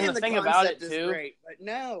thing about it, concept is too, great, but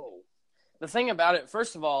no. the thing about it,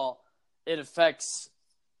 first of all, it affects,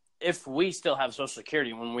 if we still have Social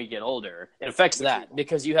Security when we get older, it affects that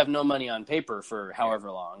because you have no money on paper for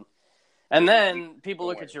however long. And then people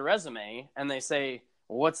look at your resume and they say,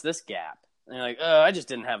 well, what's this gap? And you're like, I just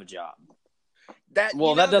didn't have a job. That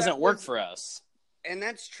Doesn't work for us. And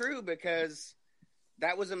that's true because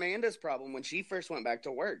that was Amanda's problem when she first went back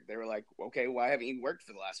to work. They were like, okay, why haven't you worked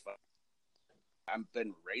for the last 5 years? I've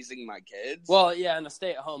been raising my kids. Well, yeah, and the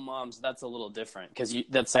stay-at-home moms, that's a little different because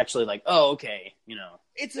that's actually like, oh, okay,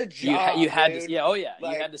 it's a job. you had dude. to, yeah, oh yeah,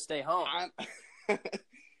 Like, you had to stay home.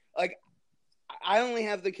 Like, I only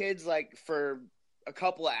have the kids like for a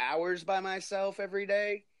couple of hours by myself every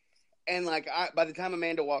day, and like by the time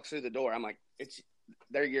Amanda walks through the door, I'm like,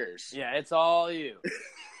 they're yours. Yeah, it's all you.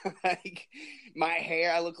 Like, my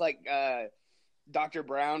hair, I look like Dr.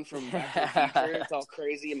 Brown from Back to the Future. It's all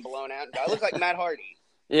crazy and blown out. I look like Matt Hardy.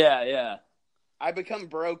 Yeah. I become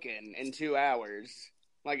broken in 2 hours.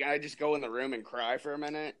 Like, I just go in the room and cry for a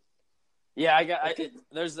minute. Yeah,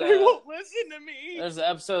 there's They won't listen to me. There's an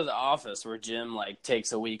episode of The Office where Jim like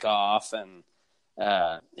takes a week off and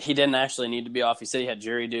he didn't actually need to be off. He said he had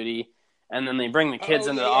jury duty, And then they bring the kids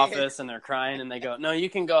into the yeah. office, and they're crying, and they go, "No, you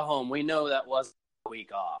can go home. We know that wasn't a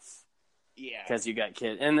week off Yeah. because you got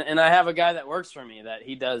kids." And I have a guy that works for me that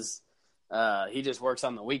he does. He just works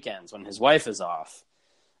on the weekends when his wife is off,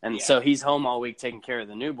 and Yeah. so he's home all week taking care of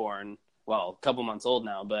the newborn. Well, a couple months old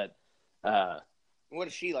now, but What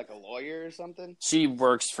is she, like a lawyer or something? she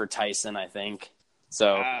works for Tyson, I think.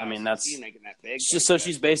 So I mean, that's she's making that big. just so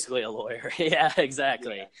she's basically a lawyer. Yeah,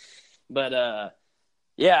 exactly. Yeah. But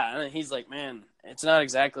yeah, and he's like, man, it's not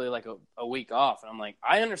exactly like a week off. And I'm like,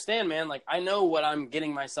 I understand, man. Like, I know what I'm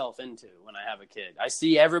getting myself into when I have a kid. I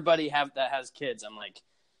see everybody that has kids. I'm like,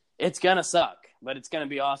 it's gonna suck, but it's gonna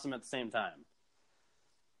be awesome at the same time.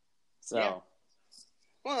 So, Yeah.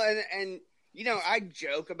 Well, and you know, I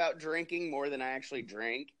joke about drinking more than I actually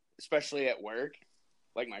drink, especially at work,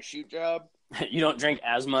 like my shoot job. you don't drink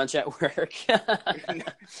as much at work.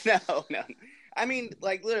 No. I mean,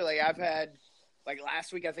 like literally, I've had like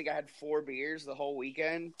last week. I think I had 4 beers the whole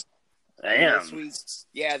weekend. Damn.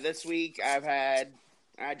 This week I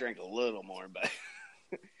drank a little more, but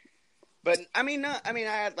I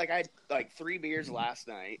had like 3 beers last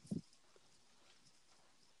night.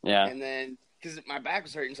 Yeah. And then, because my back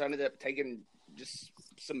was hurting, so I ended up taking just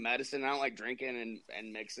some medicine. I don't like drinking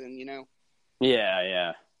and mixing, you know?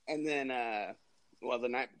 Yeah. And then,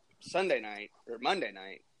 Sunday night, or Monday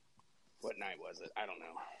night, what night was it? I don't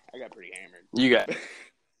know. I got pretty hammered. You got.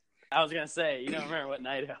 I was gonna say, you don't remember what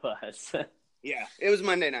night it was. Yeah, it was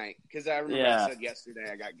Monday night, because I remember Yeah. I said yesterday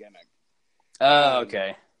I got gimmicked. Oh,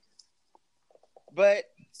 okay. But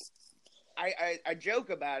I joke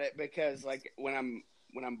about it because, like, when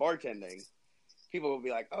I'm bartending, people will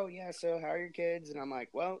be like, "Oh yeah, so how are your kids?" And I'm like,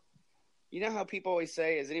 "Well, you know how people always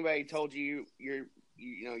say, has anybody told you you're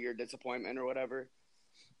a disappointment or whatever?"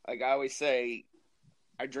 Like, I always say,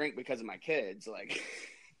 I drink because of my kids. Like,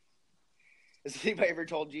 has anybody ever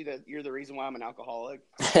told you that you're the reason why I'm an alcoholic?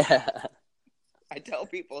 I tell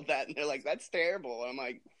people that, and they're like, "That's terrible." I'm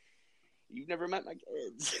like, "You've never met my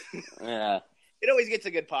kids." Yeah. It always gets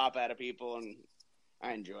a good pop out of people, and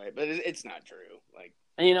I enjoy it, but it's not true. Like,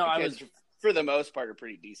 And you know, my kids, for the most part, are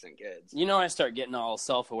pretty decent kids. You know, I start getting all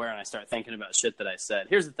self-aware and I start thinking about shit that I said.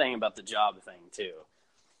 Here's the thing about the job thing too.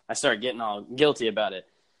 I start getting all guilty about it.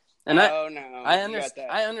 And I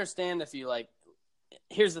understand if you like.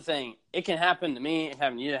 Here's the thing: it can happen to me. It can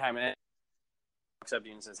happen to you. It can happen. Walks up to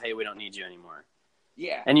you and says, "Hey, we don't need you anymore."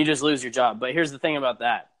 Yeah. And you just lose your job. But here's the thing about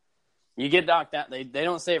that: you get knocked down. They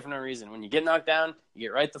don't say it for no reason. When you get knocked down, you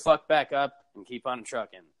get right the fuck back up and keep on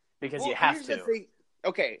trucking because you have to.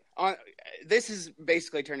 Okay, this is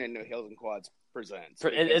basically turned into Hills and Quads Presents.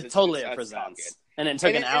 It's totally a presents. And it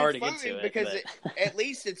took an hour to get to it. Because at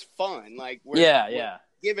least it's fun. Like, we're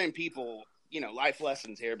giving people, life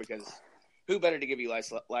lessons here, because who better to give you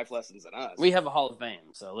life lessons than us? We have a Hall of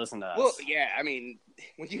Fame, so listen to us. Well, yeah, I mean,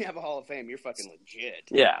 when you have a Hall of Fame, you're fucking legit.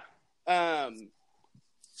 Yeah. And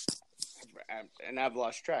I've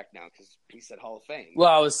lost track now because he said Hall of Fame. Well,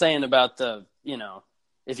 I was saying about the,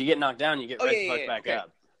 if you get knocked down, you get the fuck back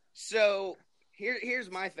up. So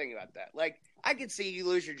here's my thing about that. Like, I could see you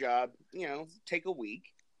lose your job, take a week.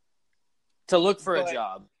 To look for a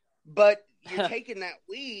job. But you're taking that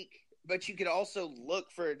week, but you could also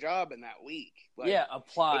look for a job in that week. Like,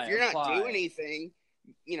 apply. If you're not doing anything,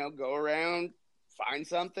 go around, find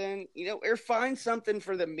something, or find something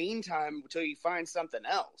for the meantime until you find something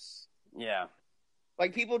else. Yeah.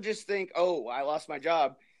 Like, people just think, oh, I lost my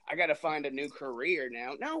job, I got to find a new career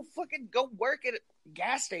now. No, fucking go work at a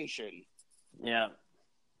gas station. Yeah.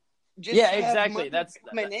 Just exactly. That's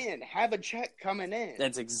coming in. Have a check coming in.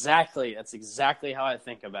 That's exactly how I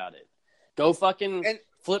think about it. Go fucking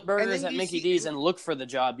flip burgers at Mickey D's and look for the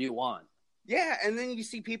job you want. Yeah, and then you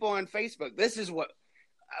see people on Facebook. This is what,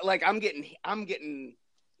 like, I'm getting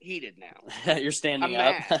heated now. You're standing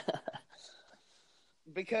up.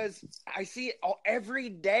 Because I see it every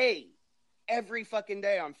day. Every fucking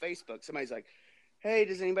day on Facebook. Somebody's like, "Hey,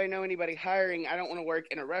 does anybody know anybody hiring? I don't want to work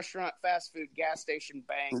in a restaurant, fast food, gas station,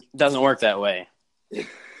 bank." Doesn't work that way.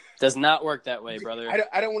 Does not work that way, brother.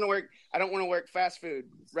 I don't want to work. I don't want to work fast food,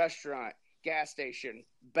 restaurant, gas station,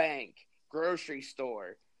 bank, grocery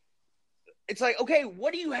store. It's like, okay,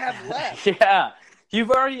 what do you have left? Yeah,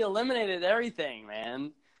 you've already eliminated everything,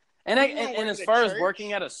 man. And as far as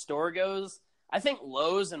working at a store goes, I think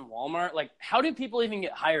Lowe's and Walmart, like, how do people even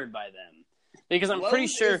get hired by them? Because I'm pretty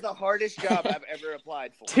sure Lowe's is the hardest job I've ever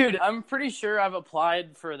applied for. Dude, I'm pretty sure I've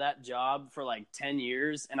applied for that job for like 10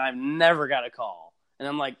 years and I've never got a call. And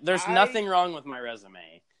I'm like, there's nothing wrong with my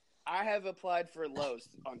resume. I have applied for Lowe's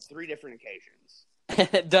on 3 different occasions.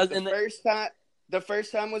 It does. The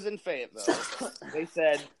first time was in Fayetteville. They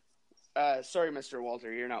said, sorry, Mr.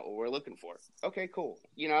 Walter, you're not what we're looking for. Okay, cool.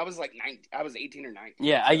 You know, I was like 19. I was 18 or 19.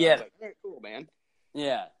 Yeah, so I get was it. like, all right, cool, man.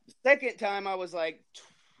 Yeah. Second time, I was like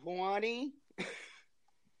 20.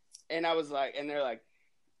 And I was like, and they're like,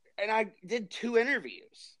 and I did 2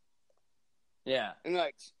 interviews. Yeah. And they're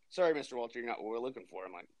like, sorry, Mr. Walter, you're not what we're looking for.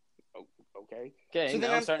 I'm like, oh, okay. Okay, So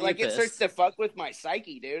then now I'm starting like, to it get starts pissed. to fuck with my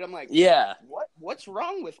psyche, dude. I'm like, Yeah. what's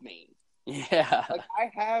wrong with me? Yeah. Like,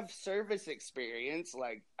 I have service experience.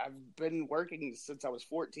 Like, I've been working since I was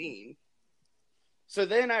 14. So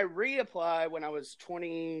then I reapply when I was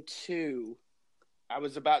 22. I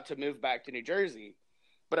was about to move back to New Jersey,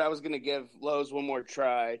 but I was going to give Lowe's one more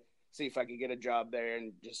try, see if I could get a job there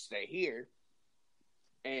and just stay here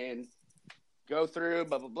and go through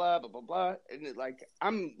blah, blah, blah, blah, blah, blah. And it, like,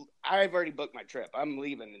 I've already booked my trip. I'm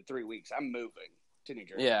leaving in 3 weeks. I'm moving to New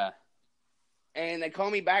Jersey. Yeah. And they call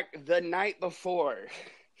me back the night before.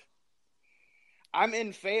 I'm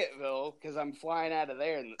in Fayetteville because I'm flying out of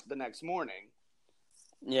there the next morning.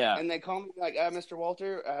 Yeah. And they call me like, Mr.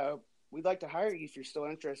 Walter, we'd like to hire you if you're still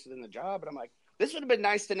interested in the job. And I'm like, this would have been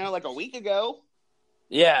nice to know like a week ago.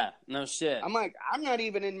 Yeah. No shit. I'm like, I'm not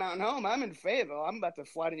even in Mountain Home. I'm in Fayetteville. I'm about to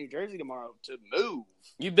fly to New Jersey tomorrow to move.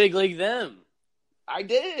 You big league them. I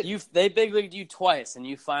did. They big leagued you twice, and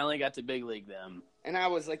you finally got to big league them. And I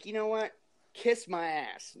was like, you know what? Kiss my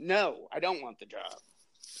ass. No, I don't want the job.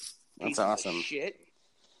 That's Piece of awesome. shit.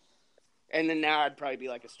 And then now I'd probably be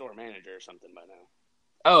like a store manager or something by now.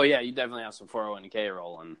 Oh yeah, you definitely have some 401k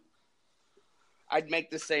rolling. I'd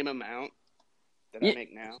make the same amount that I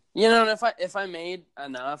make now. You know, and if I made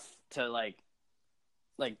enough to like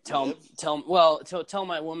tell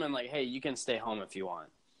my woman like, hey, you can stay home if you want.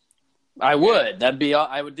 I would.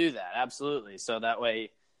 I would do that absolutely. So that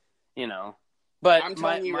way, you know. But I'm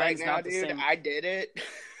telling you right now, dude, same... I did it.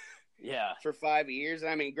 Yeah. For 5 years.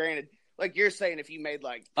 I mean, granted, like you're saying, if you made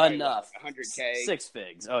like enough, like 100K, 6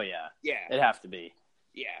 figs. Oh yeah. Yeah. It'd have to be.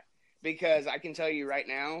 Yeah, because I can tell you right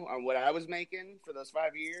now on what I was making for those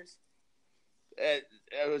 5 years, it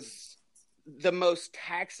was the most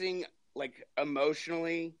taxing, like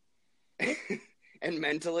emotionally and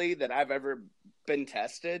mentally that I've ever been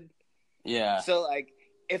tested. Yeah. So like,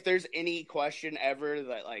 if there's any question ever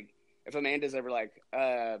that like, if Amanda's ever like,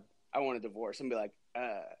 I want a divorce, I'm gonna be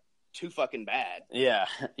like, too fucking bad. Yeah.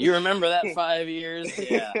 You remember that 5 years?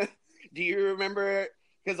 Yeah. Do you remember?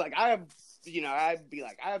 Because like I'd be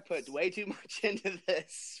like, I put way too much into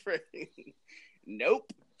this.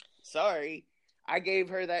 Nope. Sorry. I gave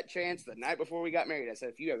her that chance the night before we got married. I said,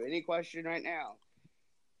 if you have any question right now,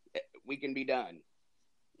 we can be done.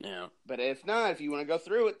 Yeah. But if not, if you want to go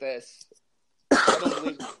through with this, I don't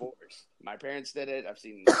believe in divorce. My parents did it. I've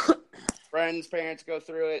seen friends' parents go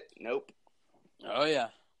through it. Nope. Oh yeah.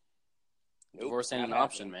 Nope, divorce ain't an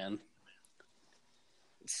option, man.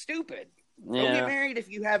 It's stupid. Yeah. Don't get married if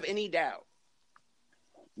you have any doubt.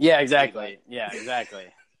 Yeah, exactly. Yeah, exactly.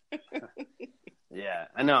 Yeah,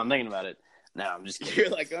 I know. I'm thinking about it. No, I'm just kidding. You're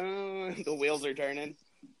like, oh, the wheels are turning.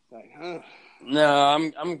 Like, oh.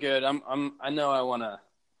 No, I'm good. I know I want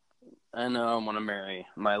to marry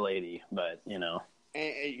my lady, but you know.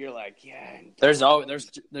 And you're like, yeah. There's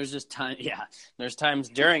just time. Yeah, there's times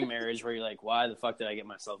during marriage where you're like, why the fuck did I get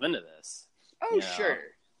myself into this? Oh, you know? sure.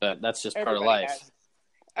 But that's just Everybody part of life.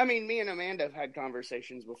 I mean, me and Amanda have had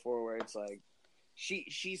conversations before where it's like,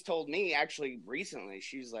 she's told me actually recently,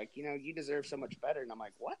 she's like, you know, you deserve so much better. And I'm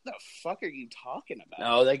like, what the fuck are you talking about?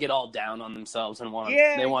 No, they get all down on themselves and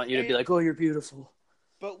they want you to be like, oh, you're beautiful.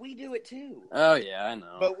 But we do it too. Oh yeah, I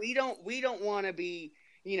know. But we don't want to be,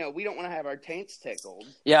 you know, we don't want to have our taints tickled.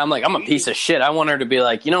 Yeah, I'm like, I'm a piece of shit. I want her to be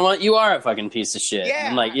like, you know what? You are a fucking piece of shit. Yeah,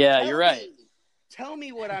 I'm like, yeah, you're right. Tell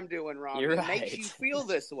me what I'm doing wrong. You're It makes right. you feel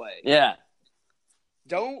this way. Yeah.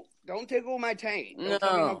 Don't tickle my taint. Don't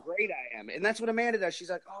tell me how great I am. And that's what Amanda does. She's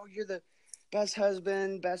like, oh, you're the best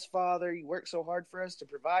husband, best father. You work so hard for us to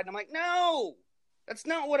provide. And I'm like, no, that's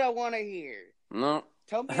not what I want to hear. No.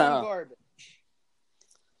 Tell me I'm garbage.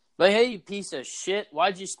 But hey, you piece of shit.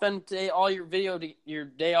 Why'd you spend all your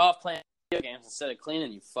day off playing video games instead of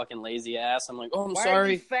cleaning, you fucking lazy ass? I'm like, oh, I'm Why sorry.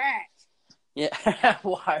 are you fat? Yeah.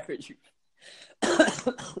 Why are you?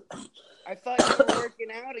 I thought you were working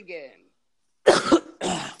out again.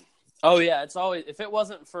 Oh yeah, it's always, if it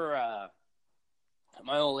wasn't for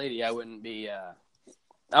my old lady, I wouldn't be.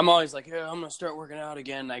 I'm always like, yeah, I'm gonna start working out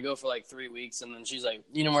again. I go for like 3 weeks, and then she's like,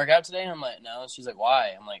 you didn't work out today? I'm like, no. She's like,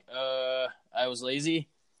 why? I'm like, I was lazy.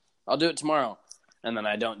 I'll do it tomorrow, and then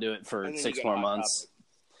I don't do it for 6 more months.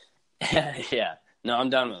 Yeah, no, I'm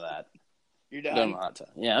done with that. You're done. Done with hot tub.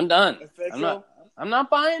 Yeah, I'm done. Official? I'm not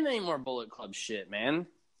buying any more Bullet Club shit, man.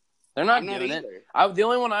 They're not I'm not doing either. it. The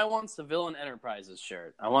only one I want's the Villain Enterprises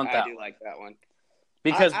shirt. I want that I do one. like that one.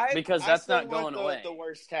 Because I that's still not want going away. The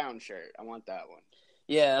Worst Town shirt. I want that one.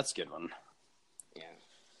 Yeah, that's a good one. Yeah.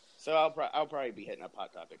 So I'll probably be hitting up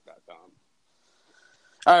HotTopic.com.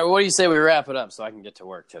 All right, what do you say we wrap it up so I can get to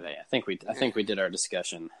work today? I think we did our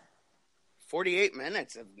discussion. 48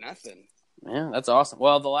 minutes of nothing. Yeah, that's awesome.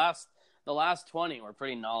 Well, the last 20 were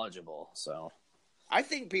pretty knowledgeable, so I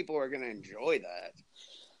think people are going to enjoy that.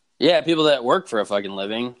 yeah, people that work for a fucking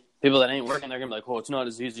living, people that ain't working, they're gonna be like, "Well, it's not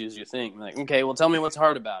as easy as you think." I'm like, okay, well, tell me what's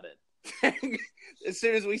hard about it. As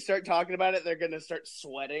soon as we start talking about it, they're going to start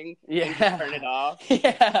sweating. Yeah. And just turn it off.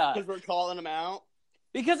 Yeah, Because we're calling them out.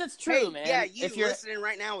 because it's true, Hey, man. yeah, you if you're, listening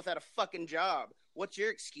right now without a fucking job. What's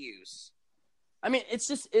your excuse? I mean, it's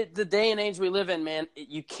just the day and age we live in, man.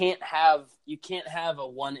 You can't have a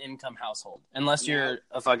one income household unless you're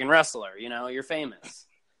a fucking wrestler. You know, you're famous.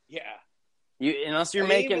 Yeah. Unless you're And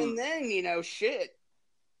making. even then, shit.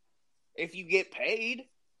 If you get paid.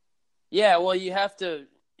 Yeah, well, you have to.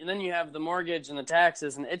 And then you have the mortgage and the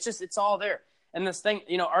taxes, and it's all there. And this thing,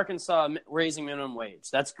 Arkansas raising minimum wage,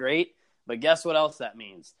 that's great. But guess what else that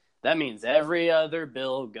means? That means every other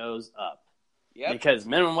bill goes up. Yep. Because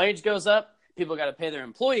minimum wage goes up, people got to pay their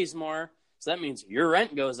employees more. So that means your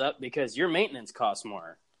rent goes up because your maintenance costs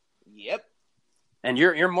more. Yep. And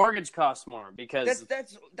your mortgage costs more because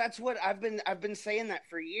that's what I've been saying that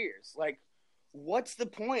for years. Like, what's the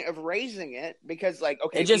point of raising it? Because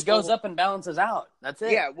okay, it just goes up and balances out. That's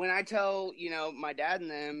it. Yeah, when I tell my dad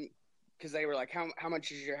and them, because they were like, how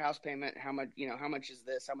much is your house payment? How much how much is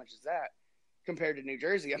this? How much is that? Compared to New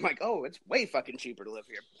Jersey, I'm like, oh, it's way fucking cheaper to live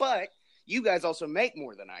here. But you guys also make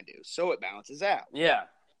more than I do, so it balances out. Yeah.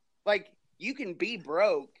 Like, you can be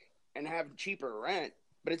broke and have cheaper rent,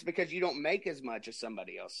 but it's because you don't make as much as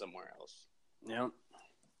somebody else somewhere else. Yeah.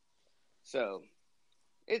 So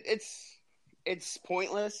it's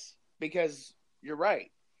pointless because you're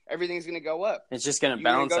right. Everything's going to go up. It's just going to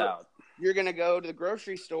balance out. You're going to go to the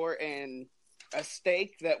grocery store and a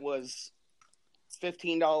steak that was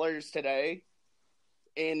 $15 today,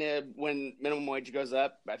 and when minimum wage goes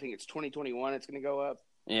up, I think it's 2021, it's going to go up.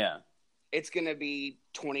 Yeah. It's going to be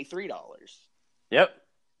 $23. Yep.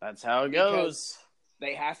 That's how it goes.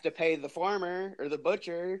 They have to pay the farmer or the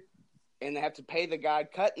butcher, and they have to pay the guy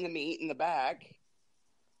cutting the meat in the back.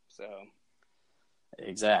 So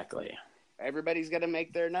exactly. Everybody's got to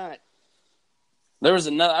make their nut. There was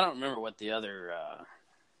another. I don't remember what the other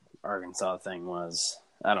Arkansas thing was.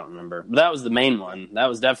 I don't remember. But that was the main one. That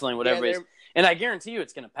was definitely what everybody's. And I guarantee you,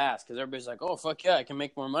 it's going to pass because everybody's like, "Oh fuck yeah, I can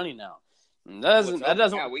make more money now." And that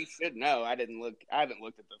doesn't. Yeah, we should know. I haven't looked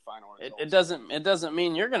at the final results. It doesn't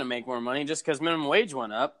mean you're going to make more money just because minimum wage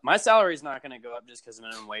went up. My salary's not going to go up just because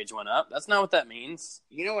minimum wage went up. That's not what that means.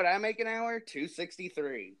 You know what I make an hour?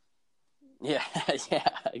 $2.63. Yeah, yeah.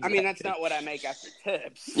 Exactly. I mean, that's not what I make after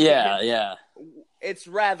tips. Yeah, yeah. It's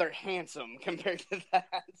rather handsome compared to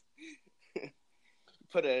that.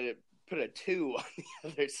 Put a 2 on the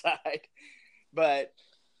other side, but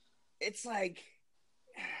it's like,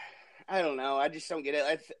 I don't know. I just don't get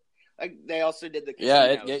it. Like they also did the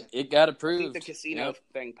casino. Yeah, it got I approved. think the casino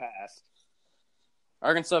thing passed.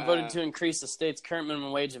 Arkansas voted to increase the state's current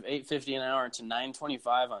minimum wage of $8.50 an hour to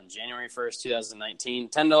 $9.25 on January 1st, 2019,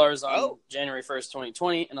 $10 on January 1st,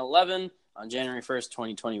 2020, and $11 on January 1st,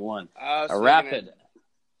 2021. So a rapid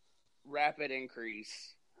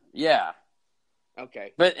increase. Yeah.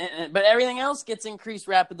 Okay. But everything else gets increased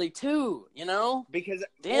rapidly too, you know? Because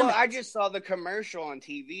Damn it. I just saw the commercial on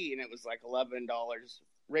TV and it was like $11,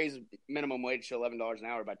 raise minimum wage to $11 an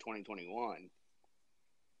hour by 2021.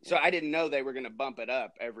 So I didn't know they were going to bump it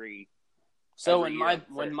up every. So every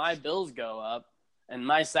when my bills go up and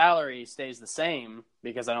my salary stays the same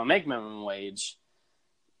because I don't make minimum wage,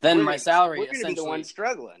 then my salary we're going to be the one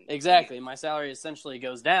struggling. Exactly, my salary essentially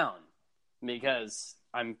goes down because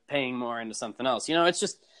I'm paying more into something else. You know, it's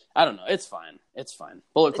just I don't know. It's fine. It's fine.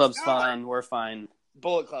 Bullet Club's fine. We're fine.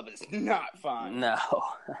 Bullet Club is not fine. No.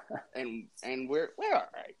 and we're all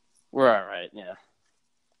right. We're all right. Yeah.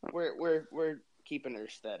 We're keeping her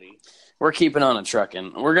steady. We're keeping on a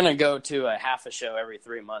trucking. We're gonna go to a half a show every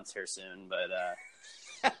 3 months here soon, but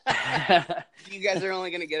you guys are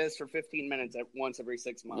only gonna get us for 15 minutes once every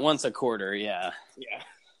 6 months. Once a quarter, yeah. Yeah.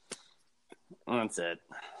 That's it.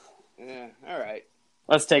 Yeah. All right.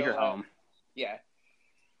 Let's take her home. Yeah.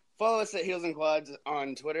 Follow us at Heels and Quads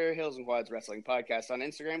on Twitter, Heels and Quads Wrestling Podcast on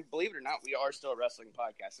Instagram. Believe it or not, we are still a wrestling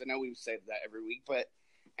podcast. I know we've said that every week, but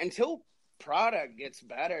until product gets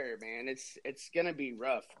better, man, it's gonna be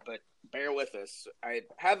rough. But bear with us. I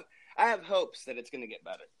have hopes that it's gonna get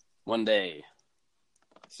better one day.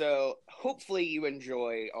 So hopefully you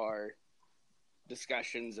enjoy our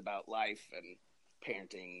discussions about life and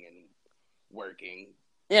parenting and working.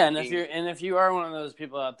 Yeah, and if you are one of those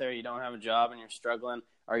people out there, you don't have a job and you're struggling,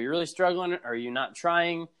 are you really struggling? Are you not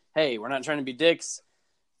trying? Hey, we're not trying to be dicks,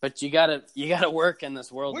 but you gotta work in this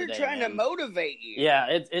world today. We're trying to motivate you. Yeah,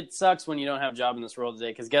 it sucks when you don't have a job in this world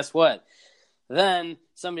today, because guess what? Then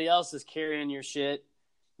somebody else is carrying your shit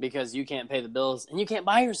because you can't pay the bills and you can't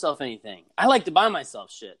buy yourself anything. I like to buy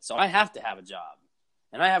myself shit, so I have to have a job.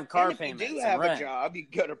 And I have car payments. If you do have a job, you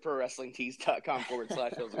can go to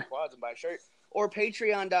prowrestlingtees.com/Hills and Quads and buy a shirt, or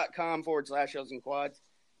patreon.com/Hills and Quads.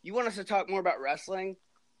 You want us to talk more about wrestling?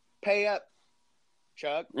 Pay up,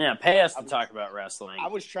 Chuck. Yeah, pay us to talk about wrestling. I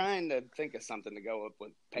was trying to think of something to go up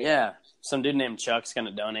with pay up. Some dude named Chuck's going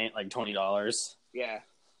to donate like $20. Yeah.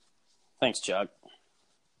 Thanks, Chuck.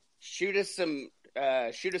 Shoot us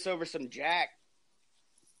over some Jack.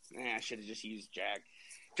 I should have just used Jack.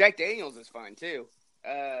 Jack Daniels is fine, too.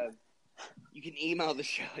 You can email the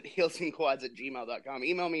show at heelsandquads@gmail.com.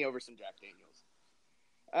 Email me over some Jack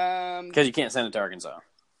Daniels. Because you can't send it to Arkansas.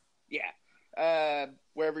 Yeah.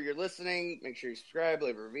 Wherever you're listening, make sure you subscribe,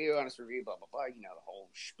 leave a review, honest review, blah, blah, blah. You know the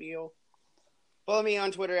whole spiel. Follow me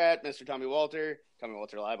on Twitter at Mr. Tommy Walter. Tommy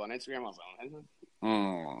Walter Live on Instagram.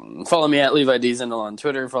 Follow me at Levi D. Zindel on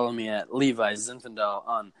Twitter. Follow me at Levi Zinfandel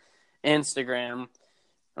on Instagram.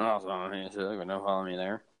 Also on Facebook, don't follow me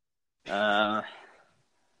there. Yeah,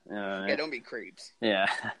 don't be creeps. Yeah.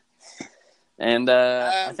 And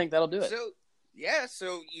I think that'll do it.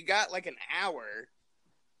 So you got like an hour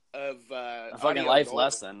of a fucking life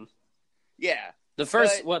lesson. Yeah. The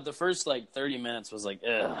first like 30 minutes was like,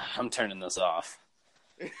 ugh, I'm turning this off.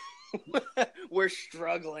 We're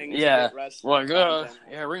struggling. Yeah. To get wrestling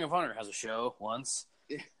Ring of Honor has a show once.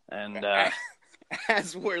 And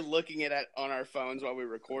as we're looking at it on our phones while we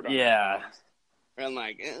record on our phones, and I'm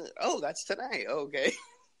like, that's tonight. Okay.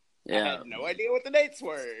 Yeah. I had no idea what the dates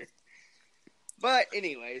were. But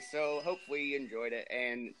anyway, so hopefully you enjoyed it.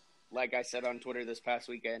 And like I said on Twitter this past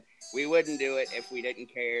weekend, we wouldn't do it if we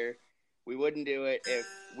didn't care. We wouldn't do it if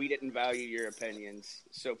we didn't value your opinions.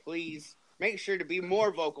 So please make sure to be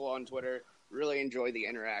more vocal on Twitter. Really enjoy the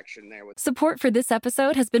interaction there. Support for this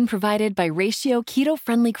episode has been provided by Ratio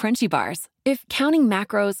Keto-Friendly Crunchy Bars. If counting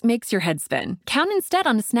macros makes your head spin, count instead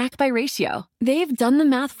on a snack by Ratio. They've done the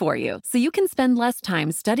math for you, so you can spend less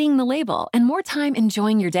time studying the label and more time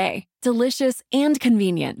enjoying your day. Delicious and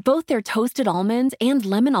convenient, both their toasted almond and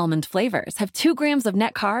lemon almond flavors have 2 grams of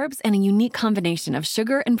net carbs and a unique combination of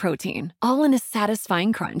sugar and protein, all in a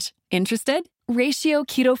satisfying crunch. Interested? Ratio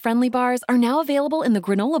Keto-Friendly Bars are now available in the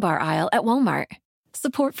granola bar aisle at Walmart.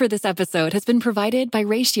 Support for this episode has been provided by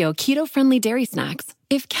Ratio Keto-Friendly Dairy Snacks.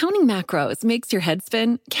 If counting macros makes your head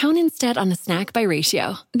spin, count instead on a snack by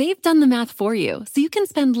Ratio. They've done the math for you, so you can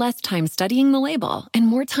spend less time studying the label and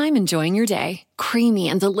more time enjoying your day. Creamy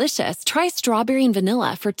and delicious, try strawberry and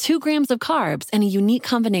vanilla for 2 grams of carbs and a unique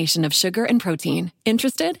combination of sugar and protein.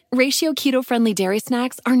 Interested? Ratio Keto-Friendly Dairy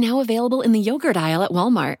Snacks are now available in the yogurt aisle at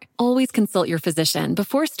Walmart. Always consult your physician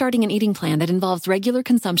before starting an eating plan that involves regular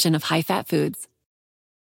consumption of high-fat foods.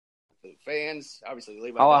 Fans, obviously,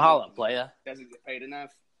 Levi holla, playa. Doesn't get paid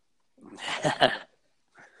enough.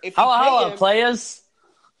 Holla, players.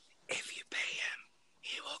 If you pay him,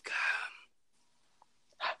 he will come.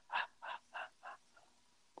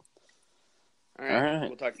 All right.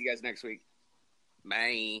 We'll talk to you guys next week.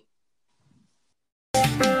 Bye.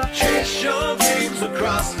 Chase your dreams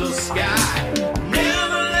across the sky.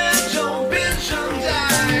 Never let your vision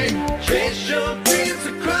die. Chase your dreams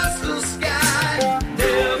across the sky.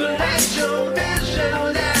 Never let your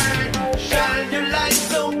vision die. Shine your light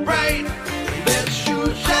so bright that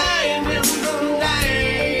you shine in the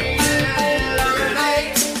night.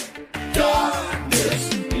 Illuminate, darkness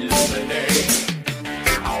illuminate.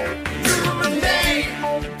 Illuminate,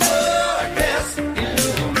 darkness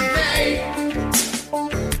illuminate.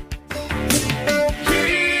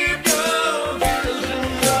 Keep your vision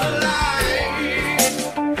alive.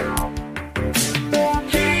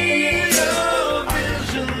 Keep your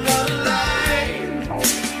vision alive.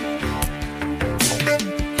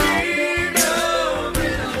 Keep your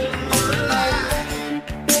vision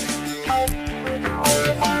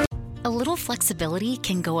alive. A little flexibility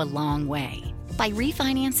can go a long way. By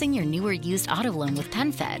refinancing your new or used auto loan with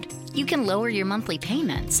PenFed, you can lower your monthly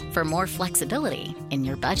payments for more flexibility in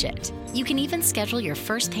your budget. You can even schedule your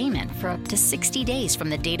first payment for up to 60 days from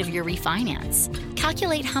the date of your refinance.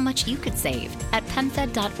 Calculate how much you could save at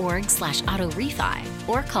penfed.org/auto-refi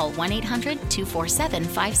or call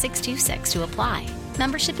 1-800-247-5626 to apply.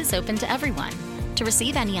 Membership is open to everyone. To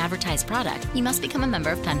receive any advertised product, you must become a member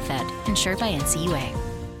of PenFed, insured by NCUA.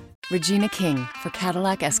 Regina King for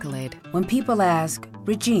Cadillac Escalade. When people ask,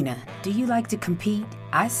 Regina, do you like to compete?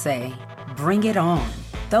 I say, bring it on.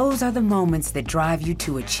 Those are the moments that drive you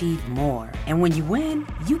to achieve more. And when you win,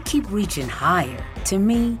 you keep reaching higher. To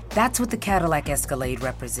me, that's what the Cadillac Escalade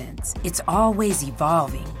represents. It's always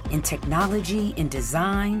evolving in technology, in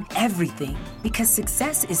design, everything. Because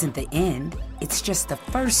success isn't the end, it's just the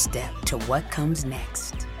first step to what comes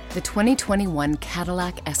next. The 2021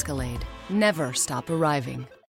 Cadillac Escalade. Never stop arriving.